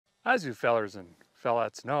As you fellers and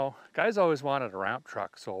fellettes know, guys always wanted a ramp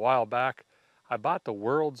truck, so a while back I bought the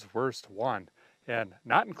world's worst one. And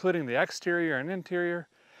not including the exterior and interior,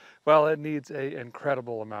 well, it needs an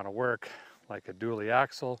incredible amount of work, like a dually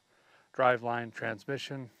axle, driveline,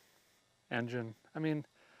 transmission, engine. I mean,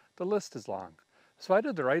 the list is long. So I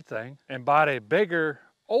did the right thing and bought a bigger,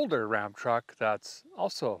 older ramp truck that's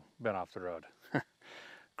also been off the road.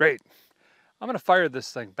 Great. I'm gonna fire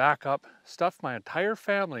this thing back up, stuff my entire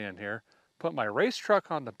family in here, put my race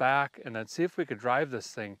truck on the back, and then see if we could drive this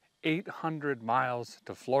thing 800 miles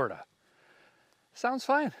to Florida. Sounds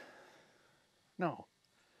fine. No.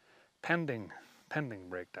 Pending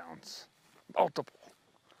breakdowns. Multiple.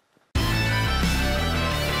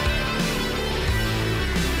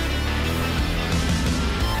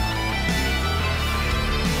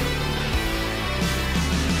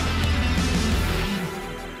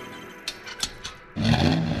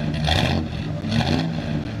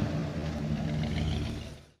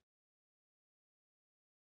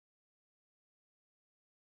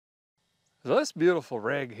 So this beautiful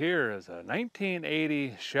rig here is a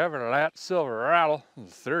 1980 Chevrolet Silverado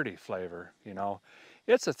 30 flavor. You know,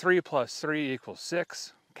 it's a 3 + 3 =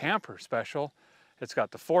 6 camper special. It's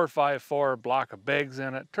got the 454 block of bigs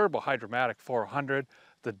in it, turbo hydromatic 400,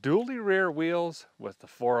 the dually rear wheels with the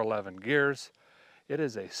 411 gears. It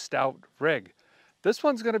is a stout rig. This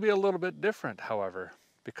one's going to be a little bit different, however,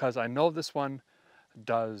 because I know this one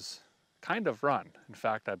does kind of run. In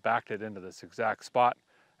fact, I backed it into this exact spot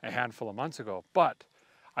a handful of months ago, but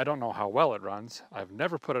I don't know how well it runs. I've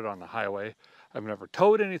never put it on the highway. I've never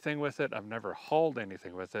towed anything with it. I've never hauled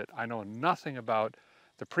anything with it. I know nothing about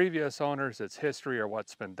the previous owners, its history, or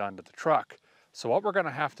what's been done to the truck. So what we're gonna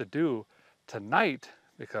have to do tonight,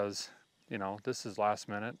 because, you know, this is last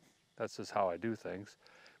minute, that's just how I do things.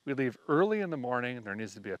 We leave early in the morning, and there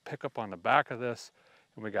needs to be a pickup on the back of this,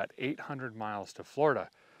 and we got 800 miles to Florida.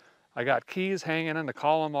 I got keys hanging in the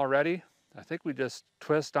column already. I think we just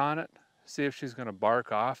twist on it, see if she's gonna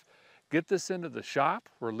bark off, get this into the shop.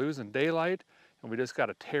 We're losing daylight, and we just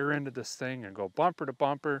gotta tear into this thing and go bumper to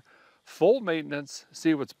bumper, full maintenance,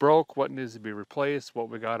 see what's broke, what needs to be replaced, what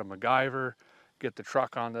we got a MacGyver, get the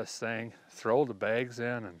truck on this thing, throw the bags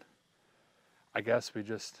in, and I guess we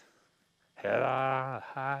just head on the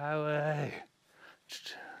highway.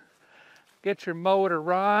 Get your motor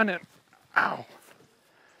running. Ow.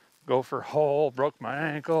 Go for a hole, broke my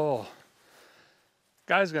ankle.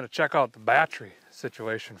 Guy's gonna check out the battery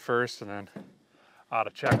situation first, and then ought to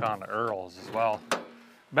check on the Earls as well.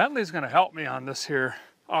 Bentley's gonna help me on this here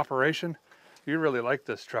operation. You really like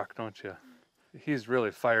this truck, don't you? He's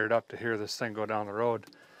really fired up to hear this thing go down the road.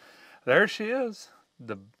 There she is,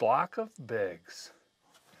 the block of bigs.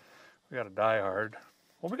 We got a diehard.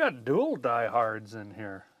 Well, we got dual diehards in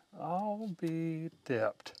here. I'll be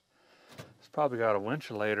dipped. It's probably got a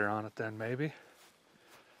winchulator on it then, maybe.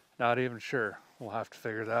 Not even sure. We'll have to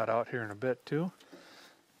figure that out here in a bit too.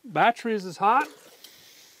 Batteries is hot.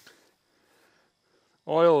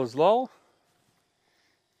 Oil is low.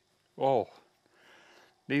 Whoa.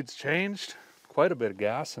 Needs changed. Quite a bit of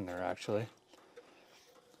gas in there actually.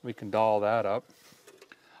 We can doll that up.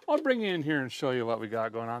 I'll bring you in here and show you what we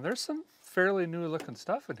got going on. There's some fairly new looking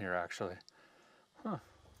stuff in here actually. Huh.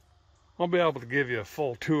 I'll be able to give you a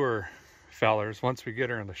full tour, fellers, once we get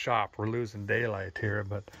her in the shop. We're losing daylight here,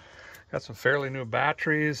 but got some fairly new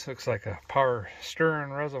batteries. Looks like a power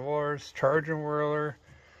steering reservoirs, charging whirler.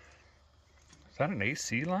 Is that an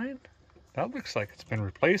AC line? That looks like it's been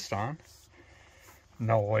replaced on.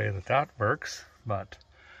 No way that that works, but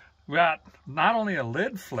we got not only a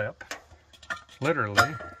lid flip,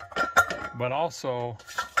 literally, but also,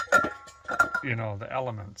 you know, the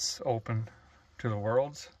elements open to the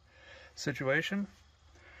world's situation.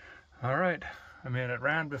 All right. I mean, it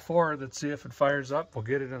ran before. Let's see if it fires up. We'll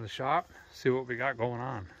get it in the shop, see what we got going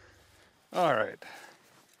on. All right.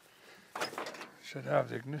 Should have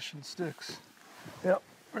the ignition sticks. Yep,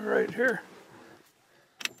 right here.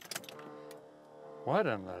 What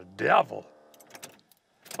in the devil?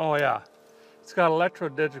 Oh yeah, it's got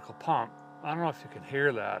electro-digital pump. I don't know if you can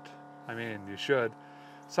hear that. I mean, you should.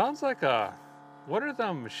 Sounds like a, what are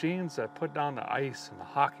the machines that put down the ice in the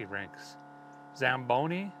hockey rinks?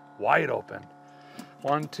 Zamboni, wide open.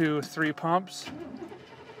 1, 2, 3 pumps.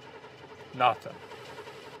 Nothing.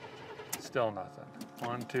 Still nothing.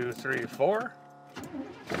 1, 2, 3, 4.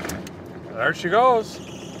 There she goes.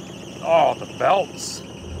 Oh, the belts.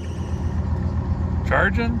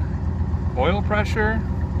 Charging, oil pressure,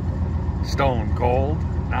 stone cold.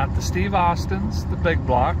 Not the Steve Austins, the big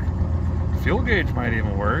block. Fuel gauge might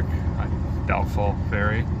even work. Doubtful,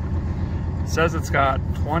 very. says it's got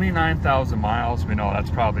 29,000 miles. We know that's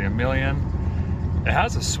probably 1,000,000. It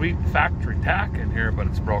has a sweet factory tack in here, but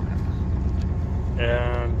it's broken.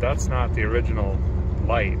 And that's not the original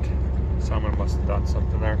light. Someone must have done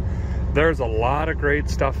something there. There's a lot of great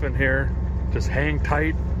stuff in here. Just hang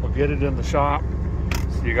tight. We'll get it in the shop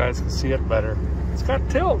so you guys can see it better. It's got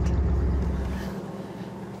tilt.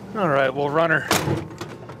 All right, we'll run her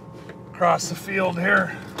across the field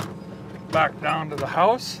here, back down to the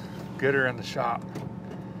house, get her in the shop.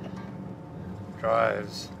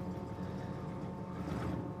 Drives.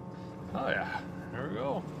 Oh yeah, there we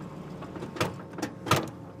go.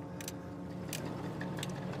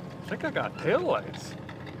 I think I got tail lights.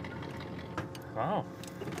 Wow.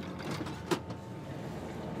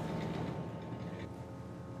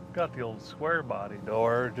 Got the old square body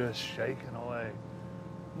door just shaking away.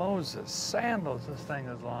 Moses, sandals, this thing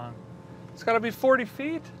is long. It's got to be 40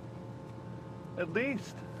 feet, at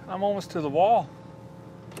least. I'm almost to the wall.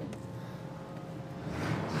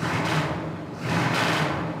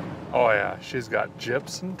 Oh yeah, she's got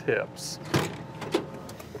jips and tips.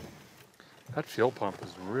 That fuel pump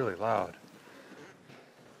is really loud.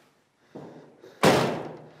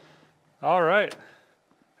 All right,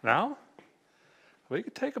 now we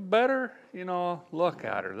could take a better, look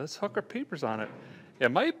at her. Let's hook our peepers on it. It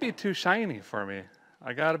might be too shiny for me.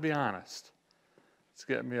 I gotta be honest. It's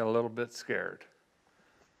getting me a little bit scared.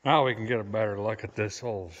 Now we can get a better look at this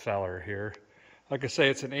old feller here. Like I say,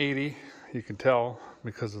 it's an 80. You can tell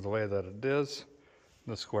because of the way that it is.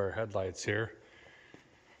 The square headlights here.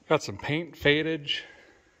 Got some paint fadage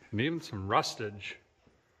and even some rustage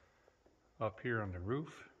up here on the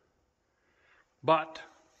roof. But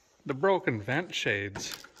the broken vent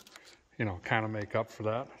shades, kind of make up for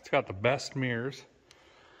that. It's got the best mirrors.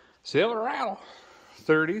 Silverado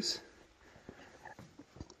 30s.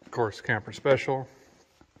 Of course, camper special.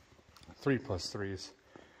 3+3s.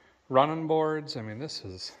 Running boards. I mean, this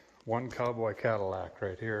is one cowboy Cadillac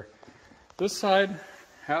right here. This side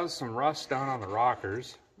has some rust down on the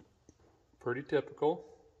rockers. Pretty typical.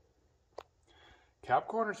 Cap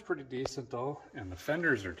corner's pretty decent though, and the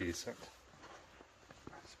fenders are decent.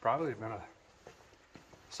 It's probably been a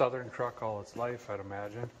Southern truck all its life, I'd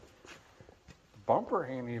imagine. Bumper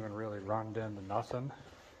ain't even really run into nothing,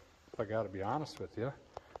 if I gotta be honest with you.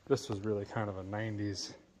 This was really kind of a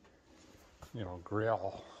 90s,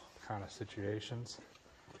 grill kind of situations.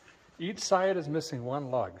 Each side is missing one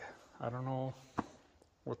lug. I don't know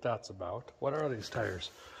what that's about. What are these tires?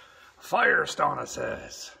 Firestone, it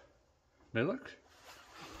says. They look,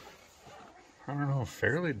 I don't know,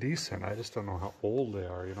 fairly decent. I just don't know how old they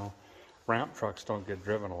are, Ramp trucks don't get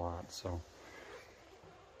driven a lot, so.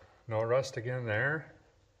 No rust again there.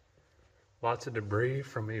 Lots of debris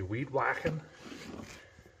from me weed whacking.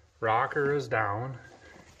 Rocker is down.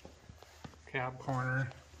 Cab corner,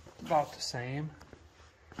 about the same.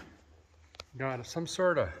 Got some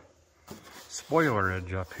sort of spoiler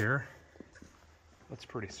edge up here. That's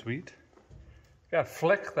pretty sweet. Gotta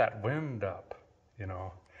flick that wind up,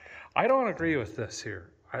 I don't agree with this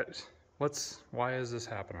here. Why is this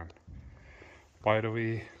happening? I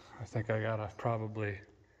think I gotta probably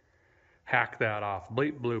hack that off,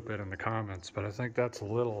 bleep bloop it in the comments, but I think that's a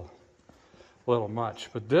little much.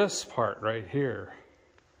 But this part right here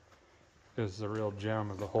is the real gem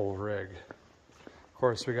of the whole rig. Of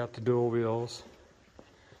course, we got the dual wheels.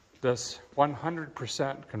 This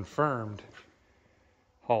 100% confirmed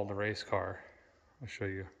hauled a race car. I'll show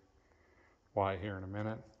you why here in a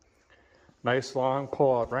minute. Nice long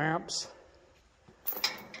pull-out ramps.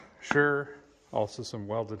 Sure, also some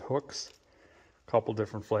welded hooks. A couple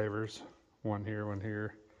different flavors. One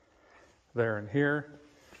here, there and here.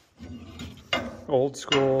 Old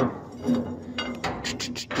school,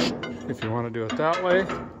 if you want to do it that way.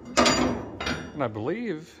 And I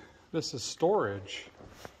believe this is storage.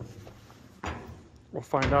 We'll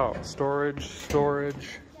find out. Storage.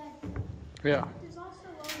 Yeah. There's also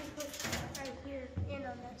welded hooks right here and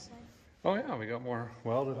on that side. Oh yeah, we got more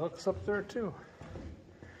welded hooks up there too.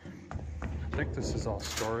 I think this is all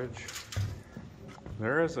storage.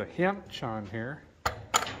 There is a hinge on here.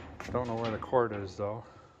 Don't know where the cord is though.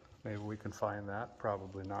 Maybe we can find that,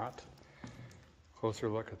 probably not. Closer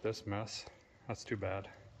look at this mess. That's too bad.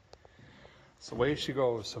 It's the way she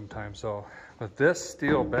goes sometimes though. But this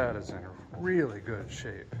steel bed is in really good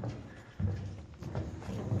shape.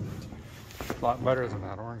 A lot better than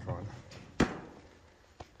that orange one.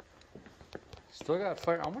 Still got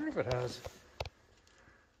fire. I wonder if it has,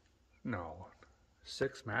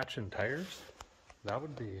 6 matching tires. That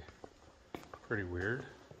would be pretty weird.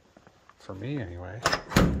 For me anyway.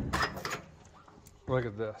 Look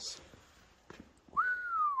at this.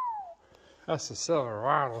 That's the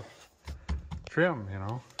Silverado trim, you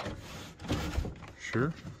know.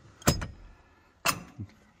 Sure.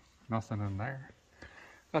 Nothing in there.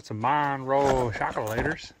 Got some Monroe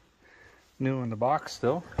chocolators. New in the box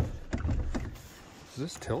still. Does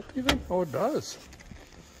this tilt even? Oh, it does.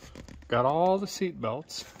 Got all the seat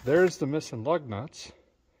belts. There's the missing lug nuts.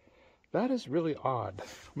 That is really odd.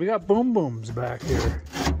 We got boom booms back here.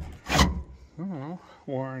 I don't know,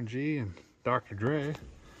 Warren G and Dr. Dre.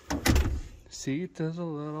 Seat is a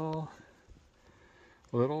little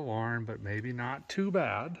worn, but maybe not too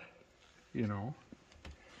bad, you know.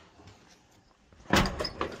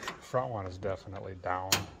 Front one is definitely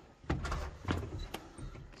down.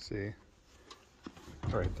 See,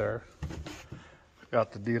 right there.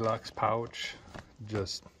 Got the deluxe pouch,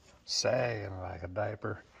 just sagging like a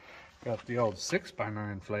diaper. Got the old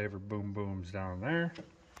 6x9 flavor boom booms down there.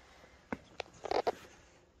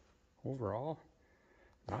 Overall,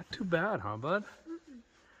 not too bad, huh, bud?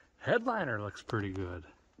 Headliner looks pretty good.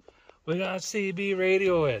 We got CB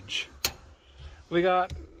radio edge.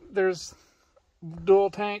 There's dual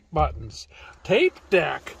tank buttons. Tape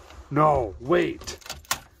deck. No, wait.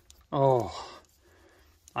 Oh,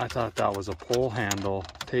 I thought that was a pole handle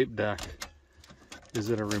tape deck. Is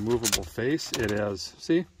it a removable face? It is.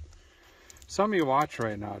 See? Some of you watch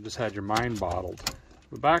right now just had your mind bottled.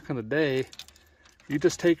 But back in the day, you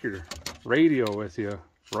just take your radio with you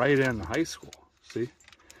right in high school. See?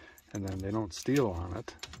 And then they don't steal on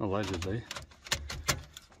it, allegedly.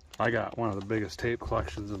 I got one of the biggest tape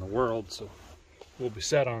collections in the world, so we'll be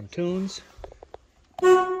set on tunes.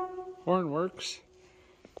 Horn works.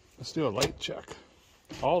 Let's do a light check.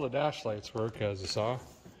 All the dash lights work, as you saw.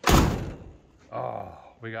 Oh,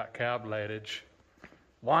 we got cab lightage.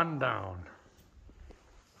 One down.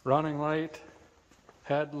 Running light,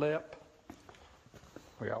 head lip.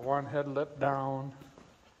 We got one head lip down.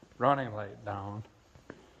 Running light down.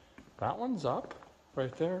 That one's up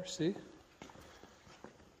right there, see?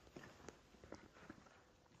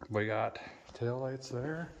 We got tail lights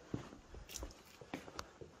there.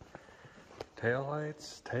 Tail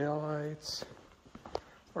lights.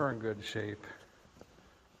 We're in good shape.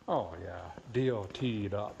 Oh yeah,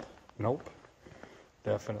 DOT'd up. Nope,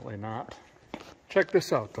 definitely not. Check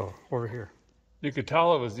this out though, over here. You could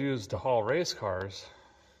tell it was used to haul race cars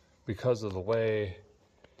because of the way,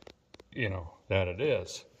 you know, that it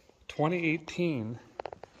is. 2018,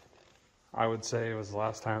 I would say, was the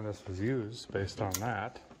last time this was used based on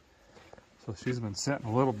that. So she's been sitting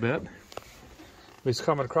a little bit. He's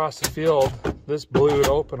coming across the field. This blew it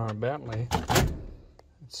open on Bentley. It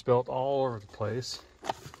spilt all over the place.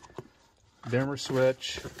 Dimmer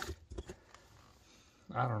switch.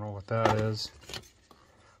 I don't know what that is.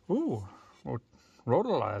 Ooh,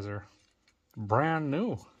 rotalizer. Brand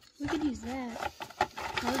new. We could use that.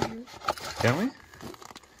 Charger. Can we?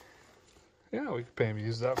 Yeah, we could maybe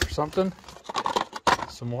use that for something.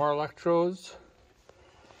 Some more electrodes.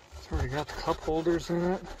 It's already got the cup holders in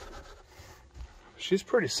it. She's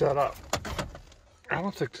pretty set up. I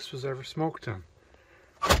don't think this was ever smoked in,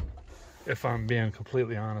 if I'm being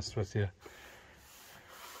completely honest with you.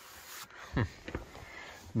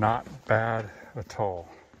 Not bad at all.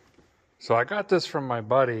 So I got this from my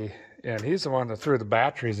buddy, and he's the one that threw the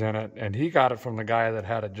batteries in it, and he got it from the guy that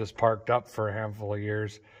had it just parked up for a handful of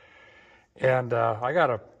years. And I got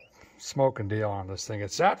a smoking deal on this thing.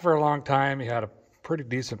 It sat for a long time. He had a pretty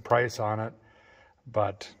decent price on it.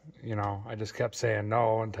 But, you know, I just kept saying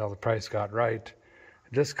no until the price got right.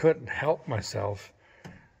 I just couldn't help myself.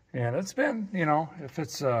 And it's been, you know, if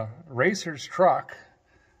it's a racer's truck,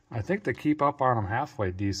 I think they keep up on them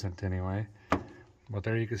halfway decent anyway. But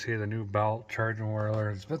there you can see the new belt, charging whirler.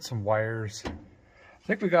 There's been some wires. I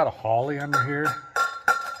think we got a Holly under here.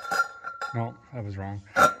 No, that was wrong.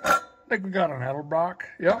 I think we got an Edelbrock.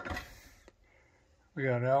 Yep. We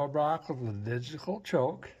got an Edelbrock with a digital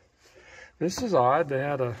choke. This is odd. They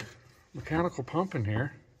had a mechanical pump in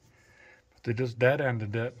here, but they just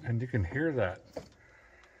dead-ended it, and you can hear that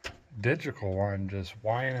digital one just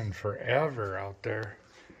whining forever out there.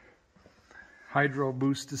 Hydro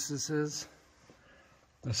boost assist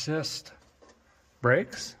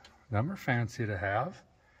brakes. Them are fancy to have.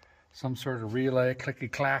 Some sort of relay,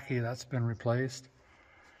 clicky-clacky, that's been replaced.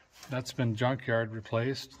 That's been junkyard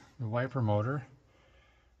replaced, the wiper motor.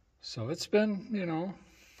 So it's been, you know,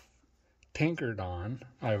 tinkered on,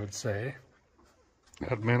 I would say,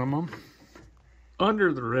 at minimum.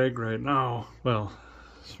 Under the rig right now, well,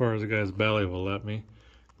 as far as the guy's belly will let me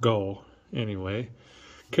go anyway.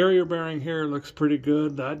 Carrier bearing here looks pretty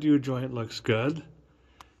good. That U-joint looks good.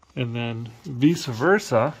 And then vice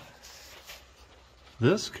versa,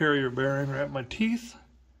 this carrier bearing right at my teeth,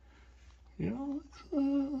 you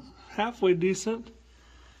know, halfway decent.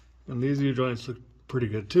 And these U-joints look pretty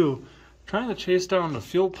good too. Trying to chase down the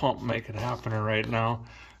fuel pump making happen right now.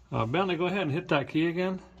 Bentley, go ahead and hit that key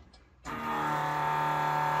again.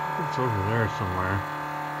 It's over there somewhere.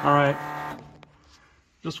 All right.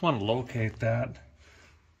 Just want to locate that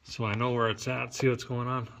so I know where it's at, see what's going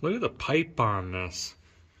on. Look at the pipe on this.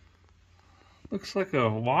 Looks like a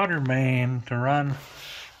water main to run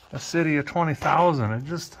a city of 20,000. It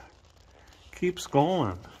just keeps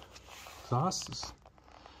going. Exhaust is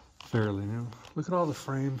fairly new. Look at all the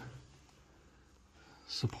frame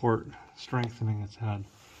support strengthening it's had.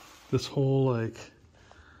 This whole like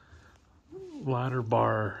ladder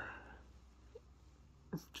bar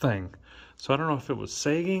thing. So I don't know if it was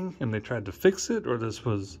sagging and they tried to fix it or this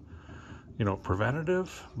was, you know,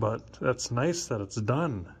 preventative, but that's nice that it's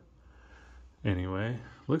done. Anyway,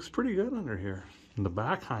 looks pretty good under here. In the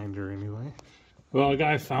back hinder anyway. Well, a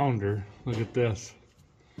guy found her. Look at this.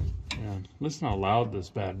 Man, listen how loud this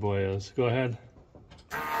bad boy is. Go ahead.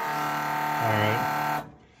 Alright.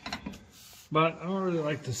 But I don't really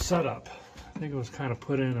like the setup. I think it was kind of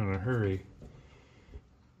put in a hurry.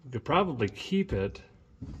 You could probably keep it.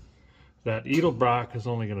 That Edelbrock is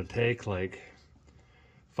only going to take like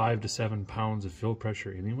 5 to 7 pounds of fuel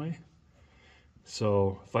pressure anyway.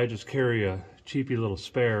 So if I just carry a cheapy little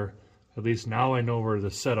spare, at least now I know where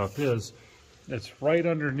the setup is. It's right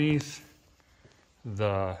underneath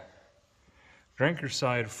the drinker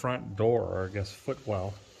side front door, or I guess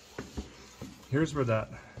footwell. Here's where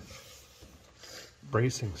that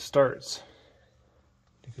bracing starts.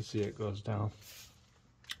 You can see it goes down.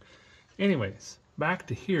 Anyways, back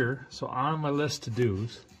to here. So on my list to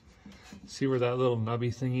do's, see where that little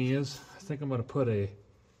nubby thingy is? I think I'm going to put a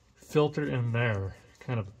filter in there,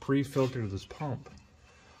 kind of pre-filter this pump.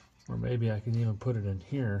 Or maybe I can even put it in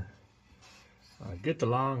here. Get the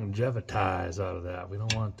longevitize out of that. We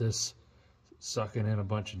don't want this sucking in a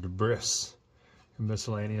bunch of debris and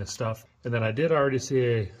miscellaneous stuff. And then I did already see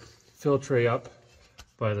a filtre up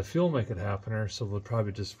by the fuel make it happener, so we'll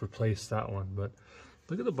probably just replace that one. But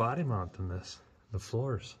look at the body mount on this, the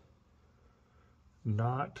floors.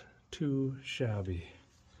 Not too shabby.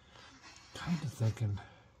 Kind of thinking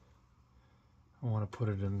I want to put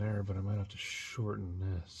it in there, but I might have to shorten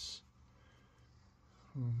this.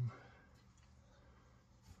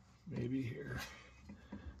 Maybe here.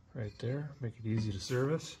 Right there. Make it easy to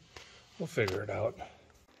service. We'll figure it out.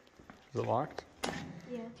 Is it locked?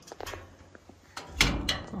 Yeah.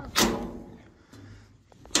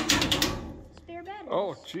 Spare batteries.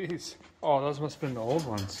 Oh, jeez. Oh, those must have been the old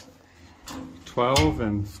ones. 12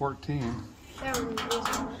 and 14. That one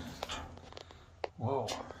is one. Whoa.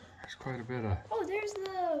 There's quite a bit of... Oh, there's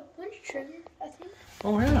the winch trigger, I think.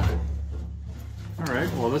 Oh, yeah. All right.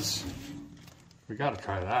 Well, we got to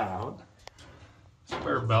try that out.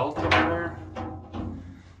 Spare belt over there.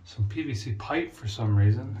 Some PVC pipe for some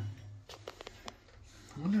reason.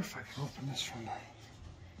 I wonder if I can open this from there.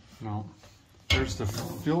 No. There's the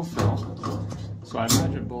fuel fill. So I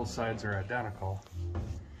imagine both sides are identical.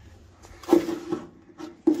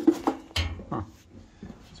 Huh.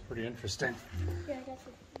 It's pretty interesting. Yeah, I got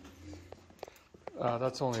it.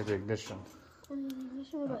 That's only the ignition.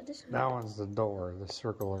 What about this one? That one's the door, the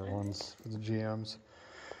circular ones for the GMs.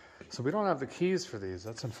 So we don't have the keys for these.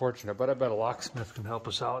 That's unfortunate, but I bet a locksmith can help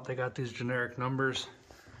us out. They got these generic numbers.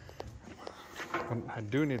 I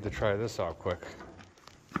do need to try this out quick.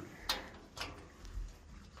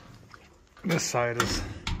 This side is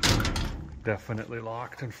definitely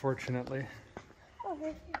locked, unfortunately. Oh,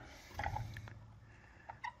 right here.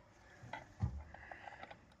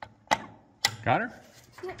 Got her?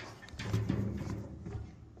 Yeah.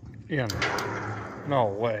 In. No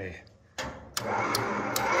way.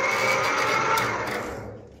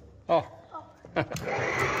 Oh.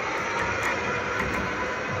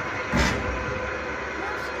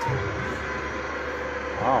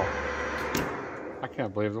 Wow. I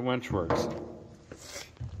can't believe the winch works. It's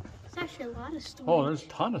actually a lot of storage. Oh, there's a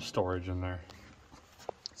ton of storage in there.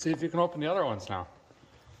 See if you can open the other ones now.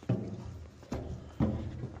 Oh,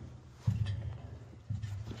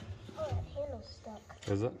 that handle's stuck.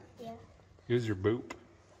 Is it? Yeah. Use your boop.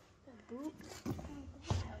 Boop.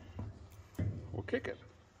 We'll kick it.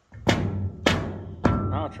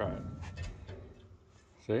 Now try it.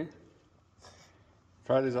 See?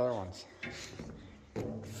 Try these other ones.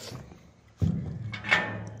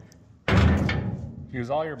 Use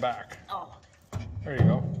all your back. Oh. There you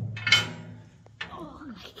go. Oh.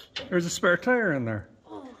 There's a spare tire in there.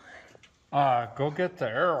 Oh. Go get the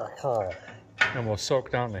air curl and we'll soak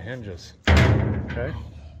down the hinges. Okay?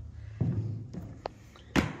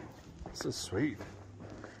 This is sweet.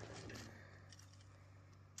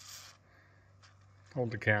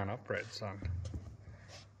 Hold the can upright, son.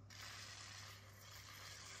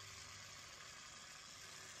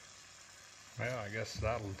 Well, I guess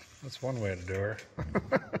that's one way to do her.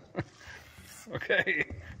 Okay.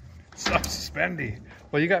 Stop suspendy.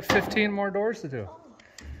 Well, you got 15 more doors to do.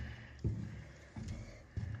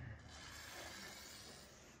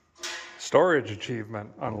 Storage achievement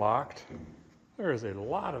unlocked. There is a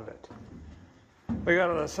lot of it. We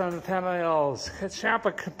got the 710 L's,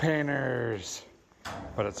 Champa containers,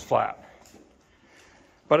 but it's flat.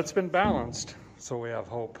 But it's been balanced, so we have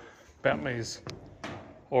hope. Bentley's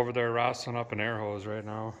over there wrestling up an air hose right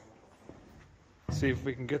now. See if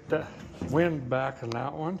we can get the wind back in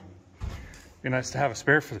that one. Be nice to have a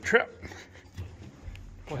spare for the trip.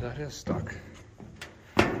 Boy, that is stuck.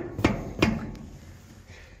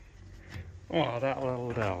 Oh, that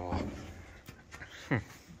little devil. I'm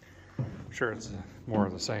sure it's more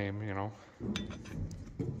of the same, you know.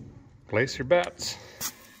 Place your bets.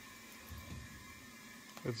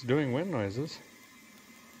 It's doing wind noises.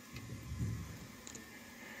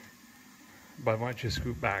 But why don't you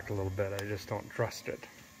scoot back a little bit? I just don't trust it.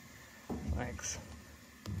 Thanks.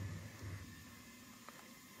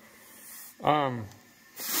 Can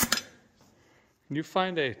you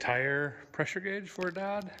find a tire pressure gauge for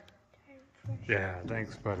Dad? Yeah,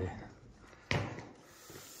 thanks, buddy.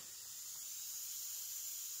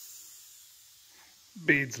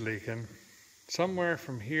 Bead's leaking. Somewhere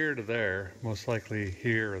from here to there, most likely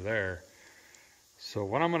here or there. So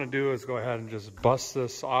what I'm going to do is go ahead and just bust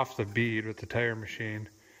this off the bead with the tire machine,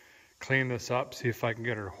 clean this up, see if I can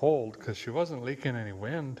get her to hold, because she wasn't leaking any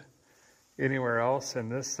wind anywhere else,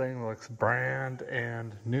 and this thing looks brand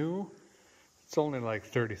and new. It's only like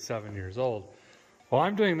 37 years old. While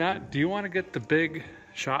I'm doing that, do you want to get the big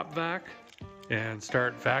shop vac and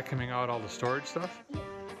start vacuuming out all the storage stuff?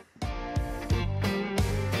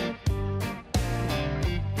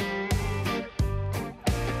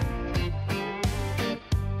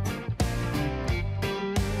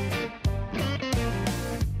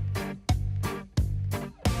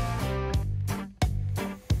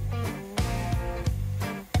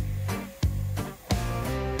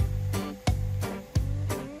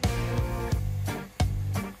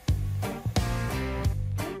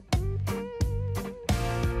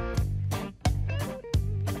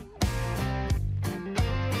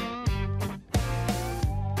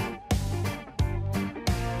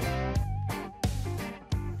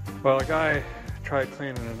 Well, a guy tried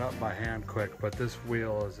cleaning it up by hand quick, but this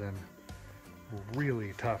wheel is in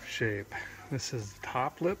really tough shape. This is the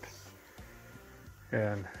top lip,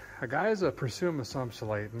 and a guy's a presumed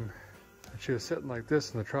insulating. She was sitting like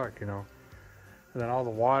this in the truck, you know, and then all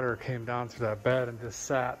the water came down through that bed and just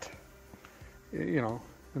sat, you know,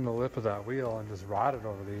 in the lip of that wheel and just rotted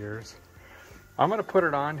over the years. I'm going to put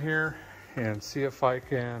it on here and see if I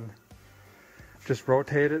can just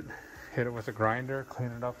rotate it, hit it with a grinder,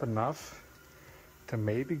 clean it up enough to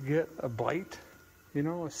maybe get a bite, you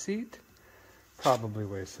know, a seat. Probably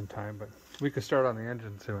wasting time, but we could start on the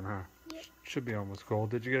engine soon, huh? Yep. Should be almost cold.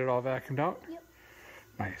 Did you get it all vacuumed out? Yep.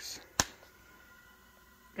 Nice.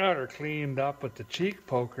 Got her cleaned up with the cheek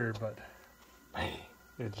poker, but man,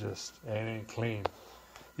 it ain't clean.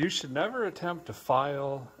 You should never attempt to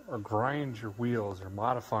file or grind your wheels or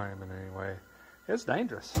modify them in any way. It's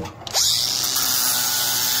dangerous.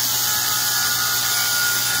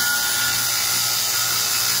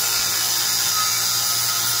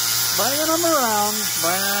 Bringing them around,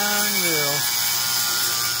 brand new.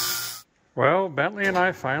 Well, Bentley and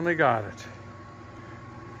I finally got it.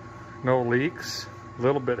 No leaks, a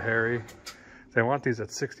little bit hairy. They want these at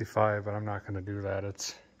 65, but I'm not going to do that.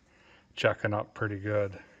 It's checking up pretty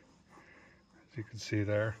good, as you can see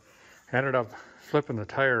there. Ended up flipping the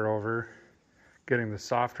tire over, getting the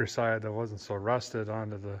softer side that wasn't so rusted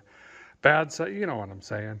onto the bad side, you know what I'm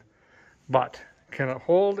saying. But can it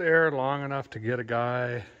hold air long enough to get a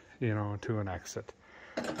guy, you know, to an exit?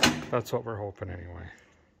 That's what we're hoping anyway.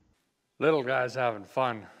 Little guy's having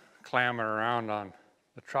fun clamming around on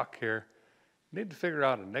the truck here. Need to figure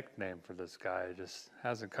out a nickname for this guy. It just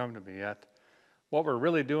hasn't come to me yet. What we're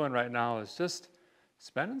really doing right now is just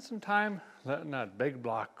spending some time letting that big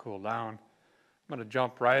block cool down. I'm gonna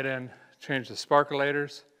jump right in, change the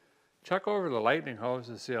sparkulators, check over the lightning hose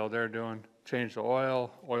to see how they're doing, change the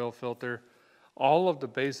oil filter, all of the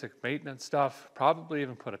basic maintenance stuff, probably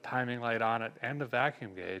even put a timing light on it and a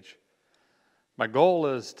vacuum gauge. My goal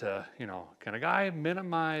is to, you know, can a guy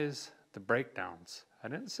minimize the breakdowns? I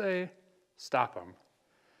didn't say stop them.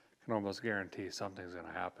 I can almost guarantee something's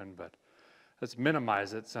gonna happen, but let's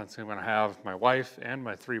minimize it since I'm gonna have my wife and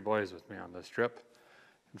my 3 boys with me on this trip.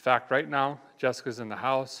 In fact, right now, Jessica's in the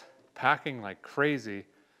house. packing like crazy.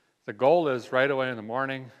 The goal is right away in the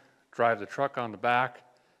morning, drive the truck on the back,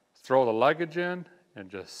 throw the luggage in, and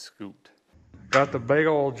just scoot. Got the big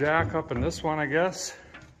old jack up in this one, I guess.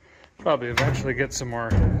 Probably eventually get some more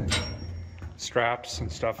straps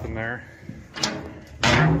and stuff in there.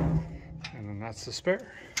 And then that's the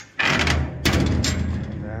spare.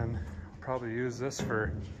 And then probably use this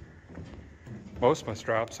for most of my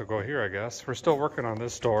straps will go here, I guess. We're still working on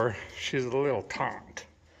this door. She's a little taut.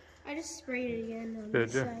 I just sprayed it again on Did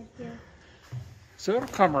this you? side. Yeah. So it'll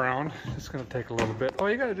come around. It's gonna take a little bit. Oh,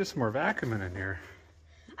 you gotta do some more vacuuming in here.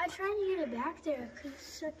 I tried to get it back there. I couldn't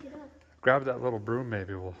suck it up. Grab that little broom,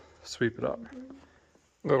 maybe we'll sweep it up.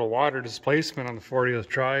 Little water displacement on the 40th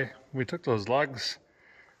try. We took those lugs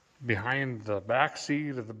behind the back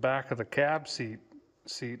seat of the back of the cab seat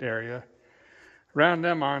area. Ran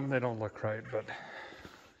them on. They don't look right, but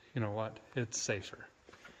you know what? It's safer.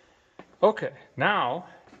 Okay, now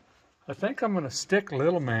I think I'm gonna stick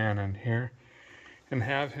little man in here and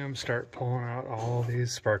have him start pulling out all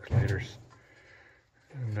these sparklighters.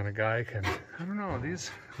 And then a guy can, I don't know,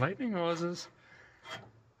 these lightning hoses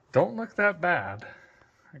don't look that bad.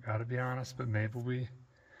 I gotta be honest, but maybe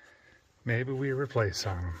we replace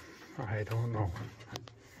on them. I don't know.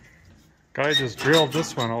 Guy just drilled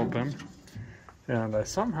this one open, and I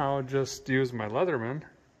somehow just used my Leatherman,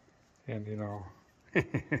 and you know,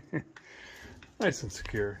 nice and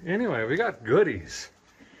secure. Anyway, we got goodies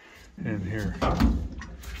in here.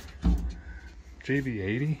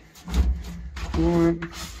 JB80 coolant,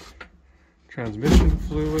 transmission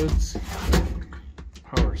fluids,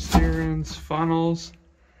 power steerings, funnels.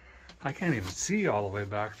 I can't even see all the way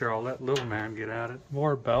back there. I'll let little man get at it.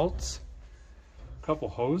 More belts, a couple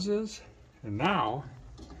hoses, and now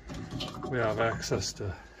we have access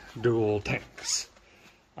to dual tanks.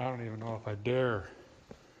 I don't even know if I dare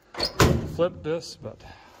flip this, but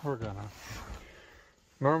we're gonna.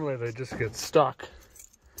 Normally they just get stuck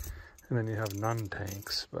and then you have none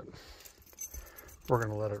tanks, but we're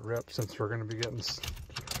gonna let it rip since we're gonna be getting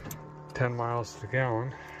 10 miles to the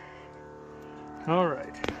gallon. All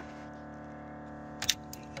right,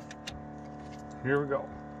 here we go.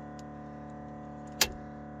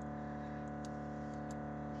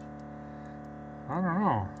 I don't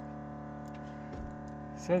know.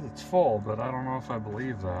 It says it's full, but I don't know if I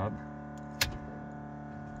believe that.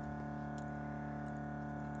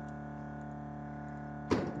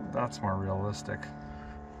 That's more realistic.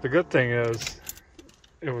 The good thing is,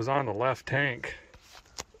 it was on the left tank,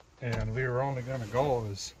 and we were only going to go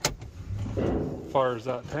as far as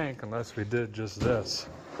that tank unless we did just this.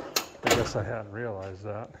 I guess I hadn't realized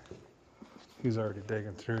that. He's already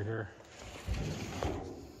digging through here.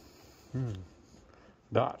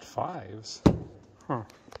 .5s. Huh.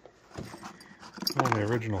 On the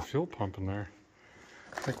original fuel pump in there.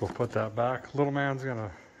 I think we'll put that back. Little man's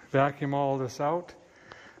gonna vacuum all this out.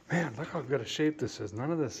 Man, look how good a shape this is.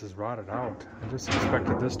 None of this is rotted out. I just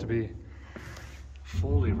expected this to be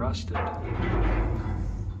fully rusted. And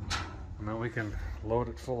then we can load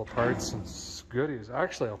it full of parts and goodies.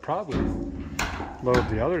 Actually, I'll probably load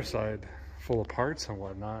the other side full of parts and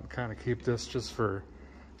whatnot. Kind of keep this just for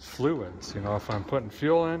fluids. You know, if I'm putting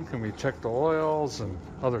fuel in, can we check the oils and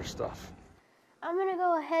other stuff? I'm gonna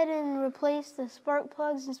go ahead and replace the spark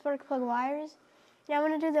plugs and spark plug wires. And I'm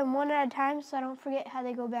gonna do them one at a time so I don't forget how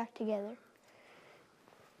they go back together.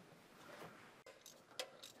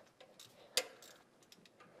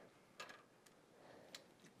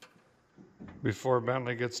 Before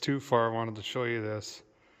Bentley gets too far, I wanted to show you this.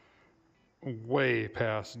 Way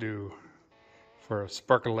past due for a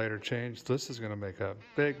sparkle lighter change. This is going to make a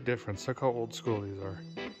big difference. Look how old school these are.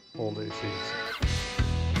 Old ACs.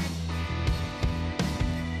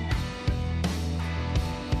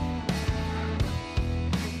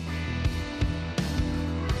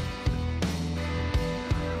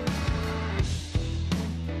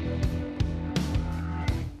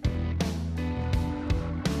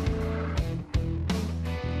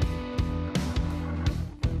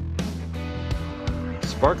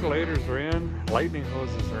 Sparkulators are in, lightning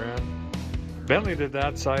hoses are in. Bentley did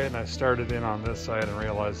that side and I started in on this side and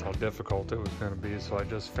realized how difficult it was going to be, so I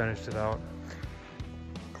just finished it out.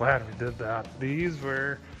 Glad we did that. These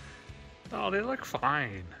were, oh, they look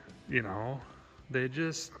fine, you know. They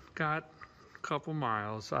just got a couple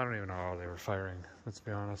miles. I don't even know how they were firing, let's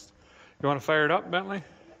be honest. You want to fire it up, Bentley?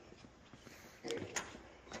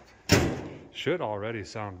 Should already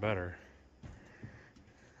sound better.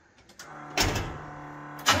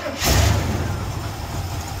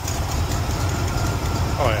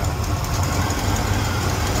 Oh yeah.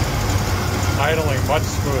 Idling much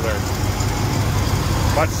smoother.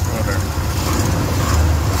 Much smoother.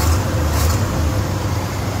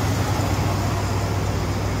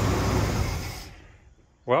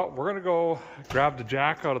 Well, we're gonna go grab the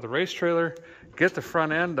jack out of the race trailer, get the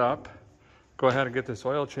front end up, go ahead and get this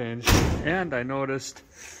oil changed. And I noticed,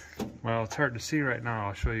 well, it's hard to see right now,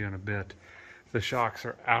 I'll show you in a bit. The shocks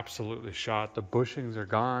are absolutely shot, the bushings are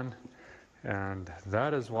gone, and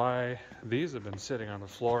that is why these have been sitting on the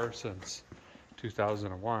floor since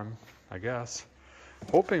 2001, I guess.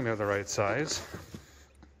 Hoping they're the right size.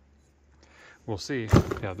 We'll see.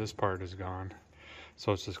 Yeah, this part is gone.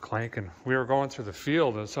 So it's just clanking. We were going through the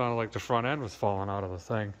field and it sounded like the front end was falling out of the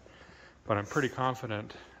thing. But I'm pretty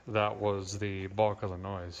confident that was the bulk of the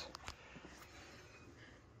noise.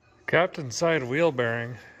 Captain's side wheel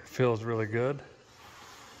bearing feels really good.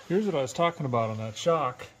 Here's what I was talking about on that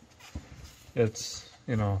shock. It's,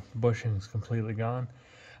 you know, the bushing's completely gone.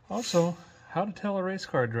 Also, how to tell a race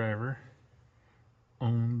car driver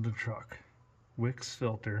owned the truck. Wix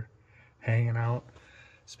filter hanging out.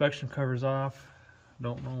 Inspection covers off.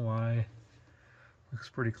 Don't know why. Looks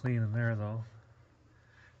pretty clean in there though.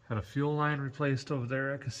 Had a fuel line replaced over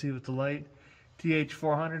there. I can see with the light.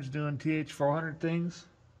 TH400's doing TH400 things.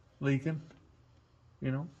 Leaking. You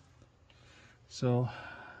know. So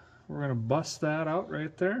we're gonna bust that out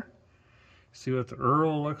right there. See what the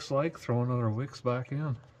Earl looks like. Throw another Wix back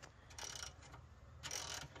in.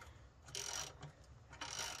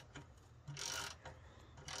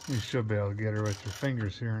 You should be able to get her with your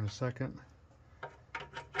fingers here in a second.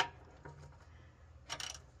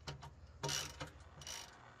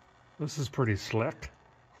 This is pretty slick.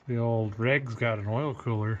 The old Reg's got an oil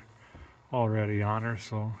cooler already on her,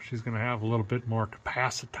 so she's going to have a little bit more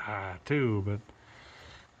capacity too, but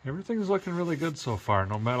everything's looking really good so far.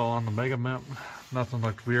 No metal on the Mega Mint. Nothing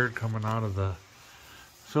looked weird coming out of the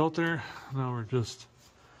filter. Now we're just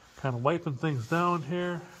kind of wiping things down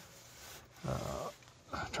here.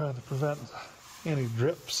 Trying to prevent any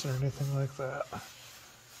drips or anything like that.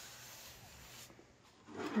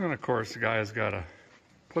 And of course the guy's got to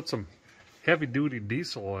put some heavy duty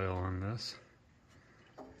diesel oil in this.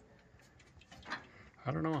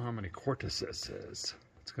 I don't know how many quarts this is.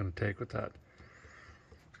 It's going to take with that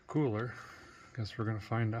cooler. Guess we're going to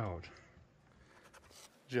find out.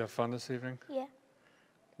 Did you have fun this evening? Yeah.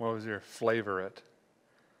 What was your favorite?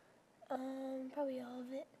 Probably all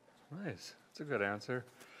of it. Nice. That's a good answer.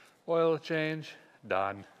 Oil change,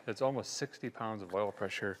 done. It's almost 60 pounds of oil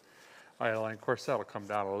pressure. Idling. Of course, that'll come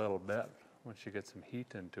down a little bit once you get some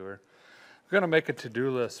heat into her. We're going to make a to-do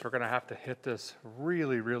list. We're going to have to hit this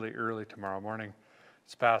really, really early tomorrow morning.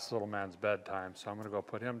 It's past little man's bedtime, so I'm going to go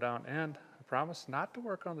put him down, and I promise not to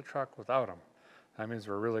work on the truck without him. That means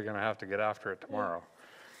we're really going to have to get after it tomorrow.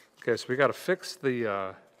 Okay, so we got to fix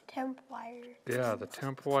the temp wire. Yeah, the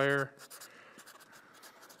temp wire.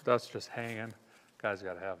 That's just hanging. Guy's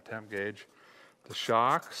got to have a temp gauge. The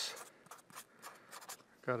shocks.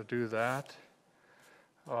 Got to do that.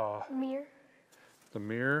 Mirror. The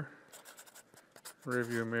mirror. Rear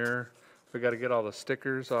view mirror. We got to get all the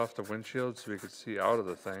stickers off the windshield so we could see out of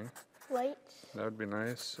the thing. Lights. That would be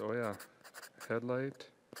nice. Oh yeah. Headlight.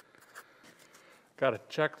 Got to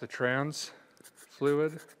check the trans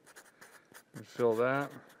fluid and fill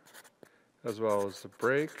that, as well as the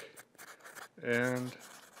brake and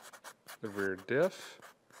the rear diff.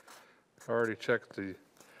 I already checked the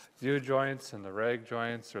U-joints and the rag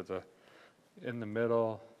joints, or the in the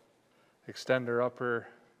middle extender upper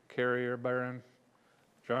carrier bearing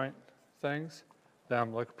joint things.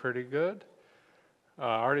 Them look pretty good.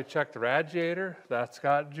 I already checked the radiator. That's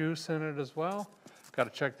got juice in it as well. Got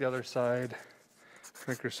to check the other side,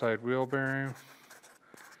 clinker side wheel bearing.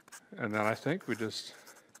 And then I think we just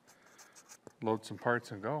load some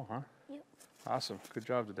parts and go, huh? Yep. Awesome. Good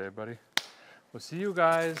job today, buddy. We'll see you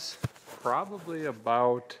guys probably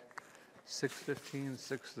about 6:15,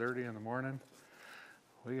 6:30 in the morning.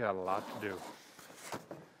 We got a lot to do.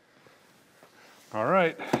 All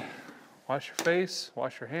right. Wash your face,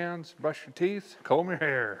 wash your hands, brush your teeth, comb your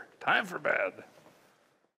hair. Time for bed.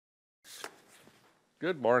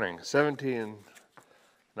 Good morning. 17,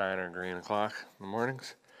 9 or green o'clock in the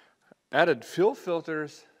mornings. Added fuel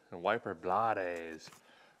filters and wiper blades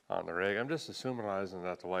on the rig. I'm just assuming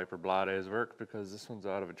that the wiper blades work because this one's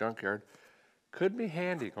out of a junkyard. Could be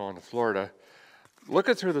handy going to Florida.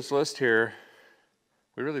 Looking through this list here,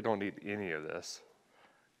 we really don't need any of this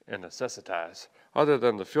and necessitize. Other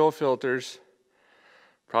than the fuel filters,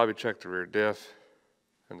 probably check the rear diff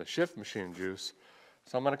and the shift machine juice.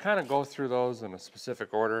 So I'm going to kind of go through those in a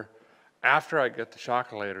specific order. After I get the shock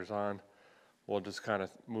elators on, we'll just kind of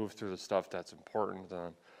move through the stuff that's important.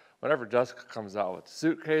 Then whenever Jessica comes out with the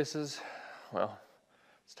suitcases, well,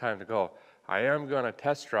 it's time to go. I am going to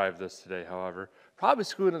test drive this today, however. Probably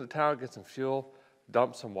scoot into town, get some fuel,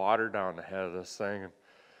 dump some water down the head of this thing, and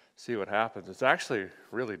see what happens. It's actually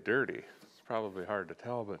really dirty. It's probably hard to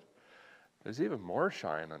tell, but there's even more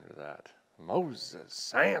shine under that. Moses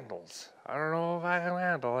sandals. I don't know if I can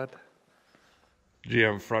handle it.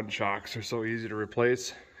 GM front shocks are so easy to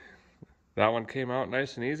replace. That one came out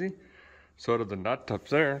nice and easy. So did the nut up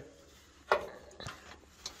there.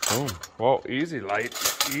 Boom. Whoa, easy light.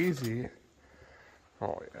 Easy.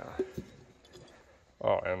 Oh, yeah.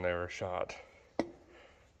 Oh, and they were shot.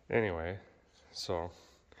 Anyway, so,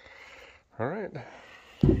 all right.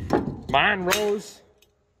 Mine Rose.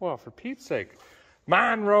 Well, for Pete's sake.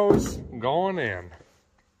 Mine Rose going in.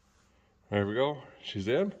 There we go. She's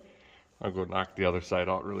in. I'll go knock the other side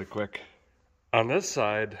out really quick. On this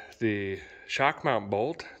side, the shock mount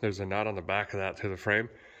bolt, there's a nut on the back of that through the frame.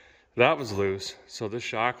 That was loose, so this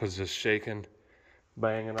shock was just shaking,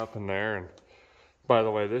 banging up in there. And by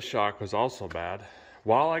the way, this shock was also bad.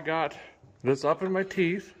 While I got this up in my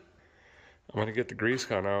teeth, I'm gonna get the grease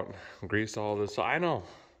gun out and grease all this. So I know,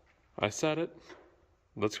 I said it,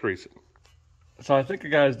 let's grease it. So I think you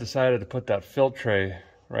guys decided to put that fill tray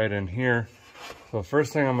right in here. So the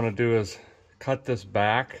first thing I'm gonna do is cut this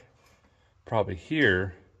back, probably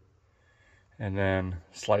here, and then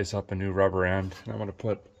slice up a new rubber end. And I'm gonna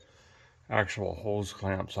put actual hose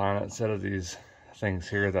clamps on it instead of these things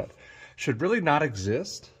here that should really not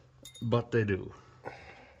exist, but they do.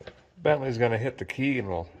 Bentley's gonna hit the key and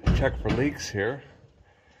we'll check for leaks here.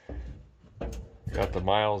 Got the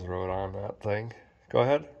miles wrote on that thing. Go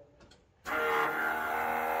ahead.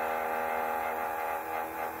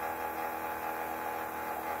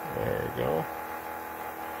 There we go.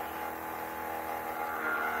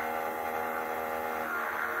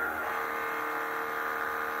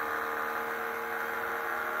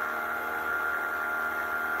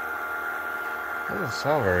 That doesn't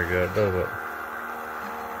sound very good, does it?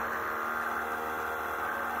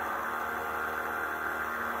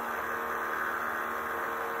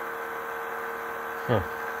 Huh.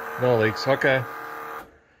 No leaks, okay.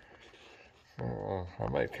 Oh, I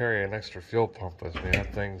might carry an extra fuel pump with me.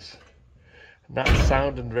 That thing's not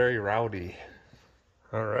sounding very rowdy.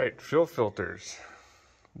 All right, fuel filters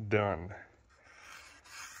done.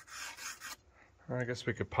 I guess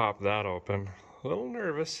we could pop that open. A little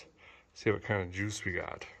nervous. See what kind of juice we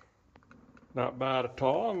got. Not bad at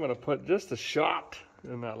all. I'm gonna put just a shot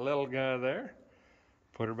in that little guy there.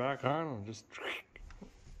 Put her back on and just...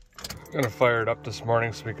 I'm gonna fire it up this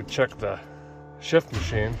morning so we could check the shift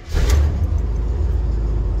machine.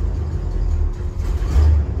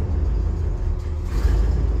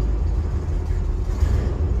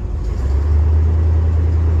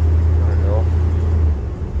 There we go.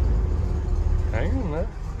 Hang in there.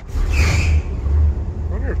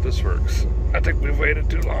 I wonder if this works. I think we've waited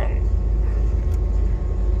too long.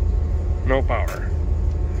 No power.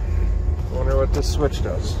 I wonder what this switch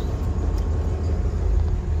does.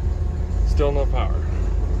 Still no power.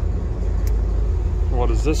 What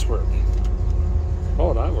does this work?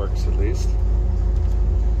 Oh, that works at least.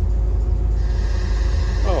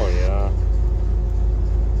 Oh yeah.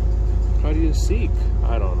 How do you seek?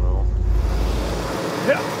 I don't know.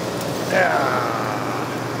 Yeah.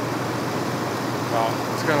 Well,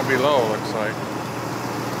 it's gonna be low, looks like.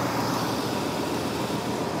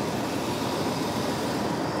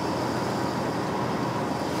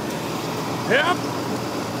 Yep.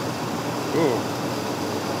 Ooh.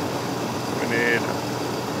 We need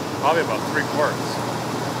probably about 3/4,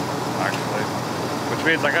 actually. Which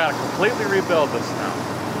means I gotta completely rebuild this now.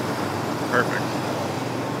 Perfect.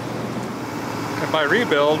 And by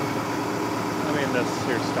rebuild, I mean this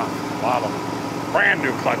here stuff. A lot of brand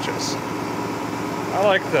new clutches. I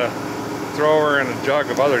like to throw her in a jug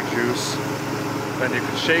of other juice. Then you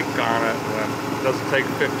can shake on it, and it doesn't take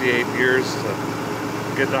 58 years to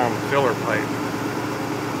get down the filler pipe.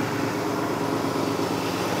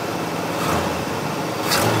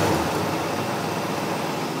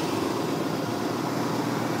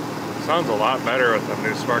 Sounds a lot better with the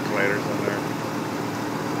new sparkulators in there.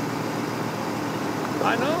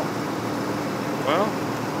 I know. Well,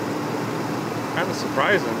 kind of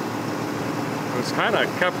surprising. It's kind of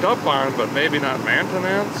kept up on, but maybe not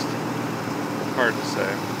maintenanced. Hard to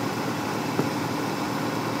say.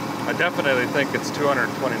 I definitely think it's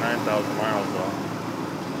 229,000 miles though.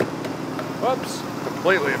 Whoops,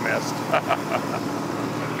 completely missed.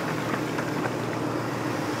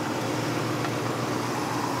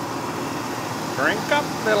 Drink up,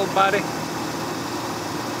 little buddy.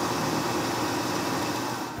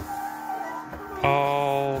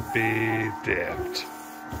 I'll be dipped.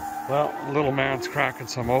 Well, little man's cracking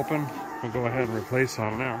some open. We'll go ahead and replace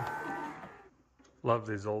on now. Love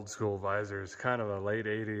these old school visors. Kind of a late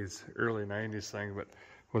 80s, early 90s thing, but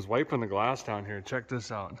Was wiping the glass down here. Check this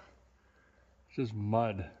out. It's just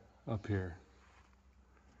mud up here.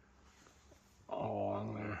 All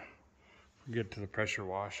along there. We'll get to the pressure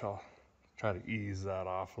wash. I'll try to ease that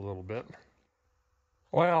off a little bit.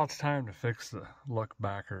 Well, it's time to fix the look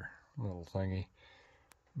backer little thingy.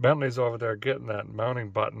 Bentley's over there getting that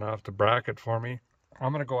mounting button off the bracket for me.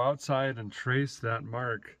 I'm going to go outside and trace that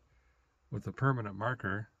mark with a permanent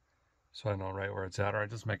marker so I know right where it's at, or I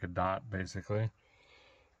just make a dot basically.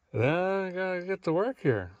 And then I gotta get to work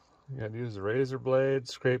here. I gotta use the razor blade,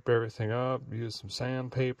 scrape everything up, use some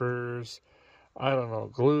sandpapers, I don't know,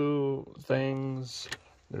 glue things.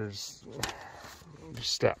 There's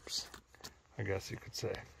steps, I guess you could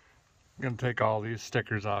say. I'm gonna take all these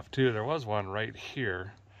stickers off too. There was one right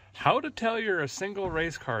here. How to tell you're a single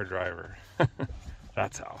race car driver.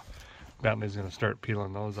 That's how. Bentley's gonna start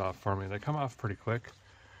peeling those off for me. They come off pretty quick.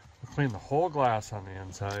 We'll clean the whole glass on the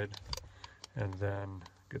inside and then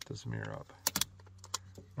get this mirror up.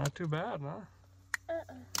 Not too bad, huh?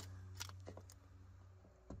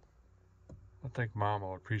 I think Mom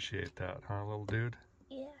will appreciate that, huh, little dude?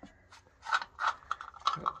 Yeah.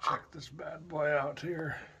 Gotta check this bad boy out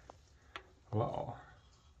here. Whoa.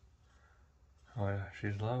 Oh yeah,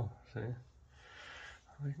 she's low, see?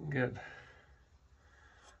 We can get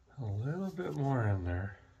a little bit more in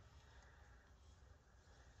there.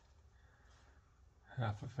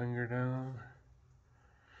 Half a finger down.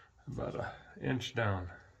 About an inch down.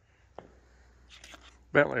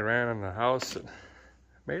 Bentley ran in the house and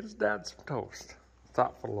made his dad some toast.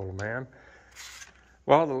 Thoughtful little man.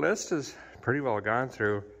 Well, the list is pretty well gone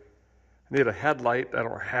through. I need a headlight. I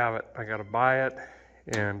don't have it. I gotta buy it.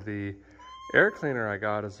 And the air cleaner I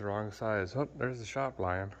got is the wrong size. Oh, there's the shop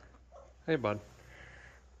lion. Hey, bud.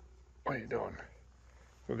 What are you doing?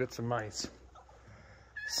 Go get some mice.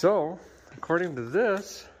 So, according to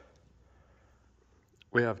this,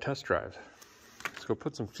 we have test drive. Let's go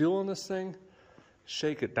put some fuel in this thing,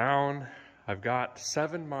 shake it down. I've got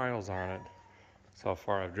 7 miles on it. That's how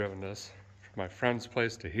far I've driven this from my friend's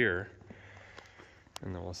place to here.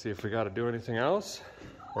 And then we'll see if we got to do anything else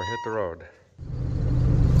or hit the road.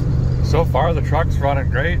 So far the truck's running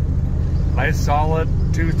great. Nice solid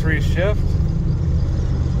 2-3 shift.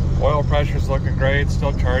 Oil pressure's looking great,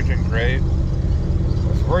 still charging great. I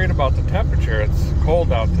was worried about the temperature. It's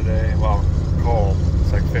cold out today. Well, cold.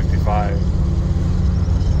 It's like 55.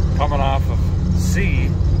 Coming off of C,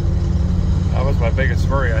 that was my biggest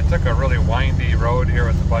worry. I took a really windy road here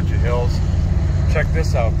with a bunch of hills. Check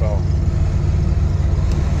this out though.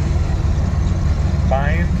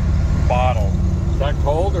 Bind bottle. Is that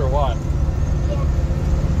cold or what? Yeah.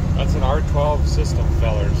 That's an R12 system,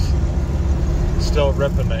 fellers. Still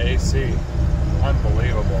ripping the AC.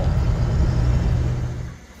 Unbelievable.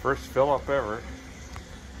 First fill up ever.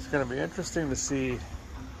 It's going to be interesting to see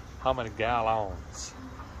how many gallons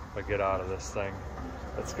we get out of this thing.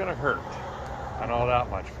 It's going to hurt. I know that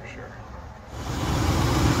much for sure.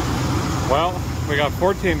 Well, we got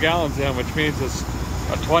 14 gallons in, which means it's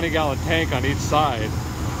a 20-gallon tank on each side.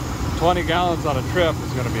 20 gallons on a trip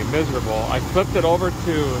is going to be miserable. I flipped it over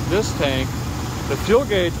to this tank. The fuel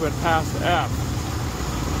gauge went past F.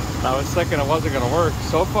 I was thinking it wasn't going to work.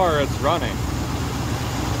 So far, it's running.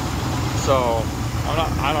 So I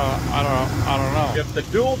don't know. If the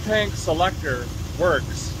dual tank selector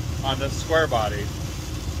works on this square body,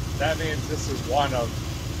 that means this is one of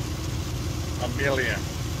a million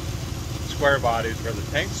square bodies where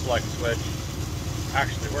the tank select switch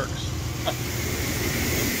actually works.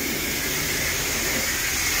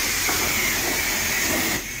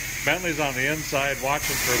 Bentley's on the inside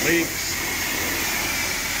watching for leaks.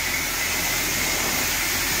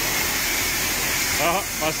 Oh,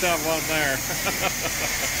 must have one there.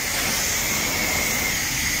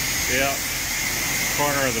 Yeah,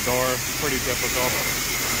 corner of the door, pretty typical.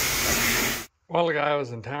 While the guy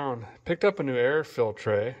was in town, picked up a new air fill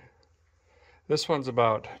tray. This one's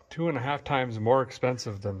about 2.5 times more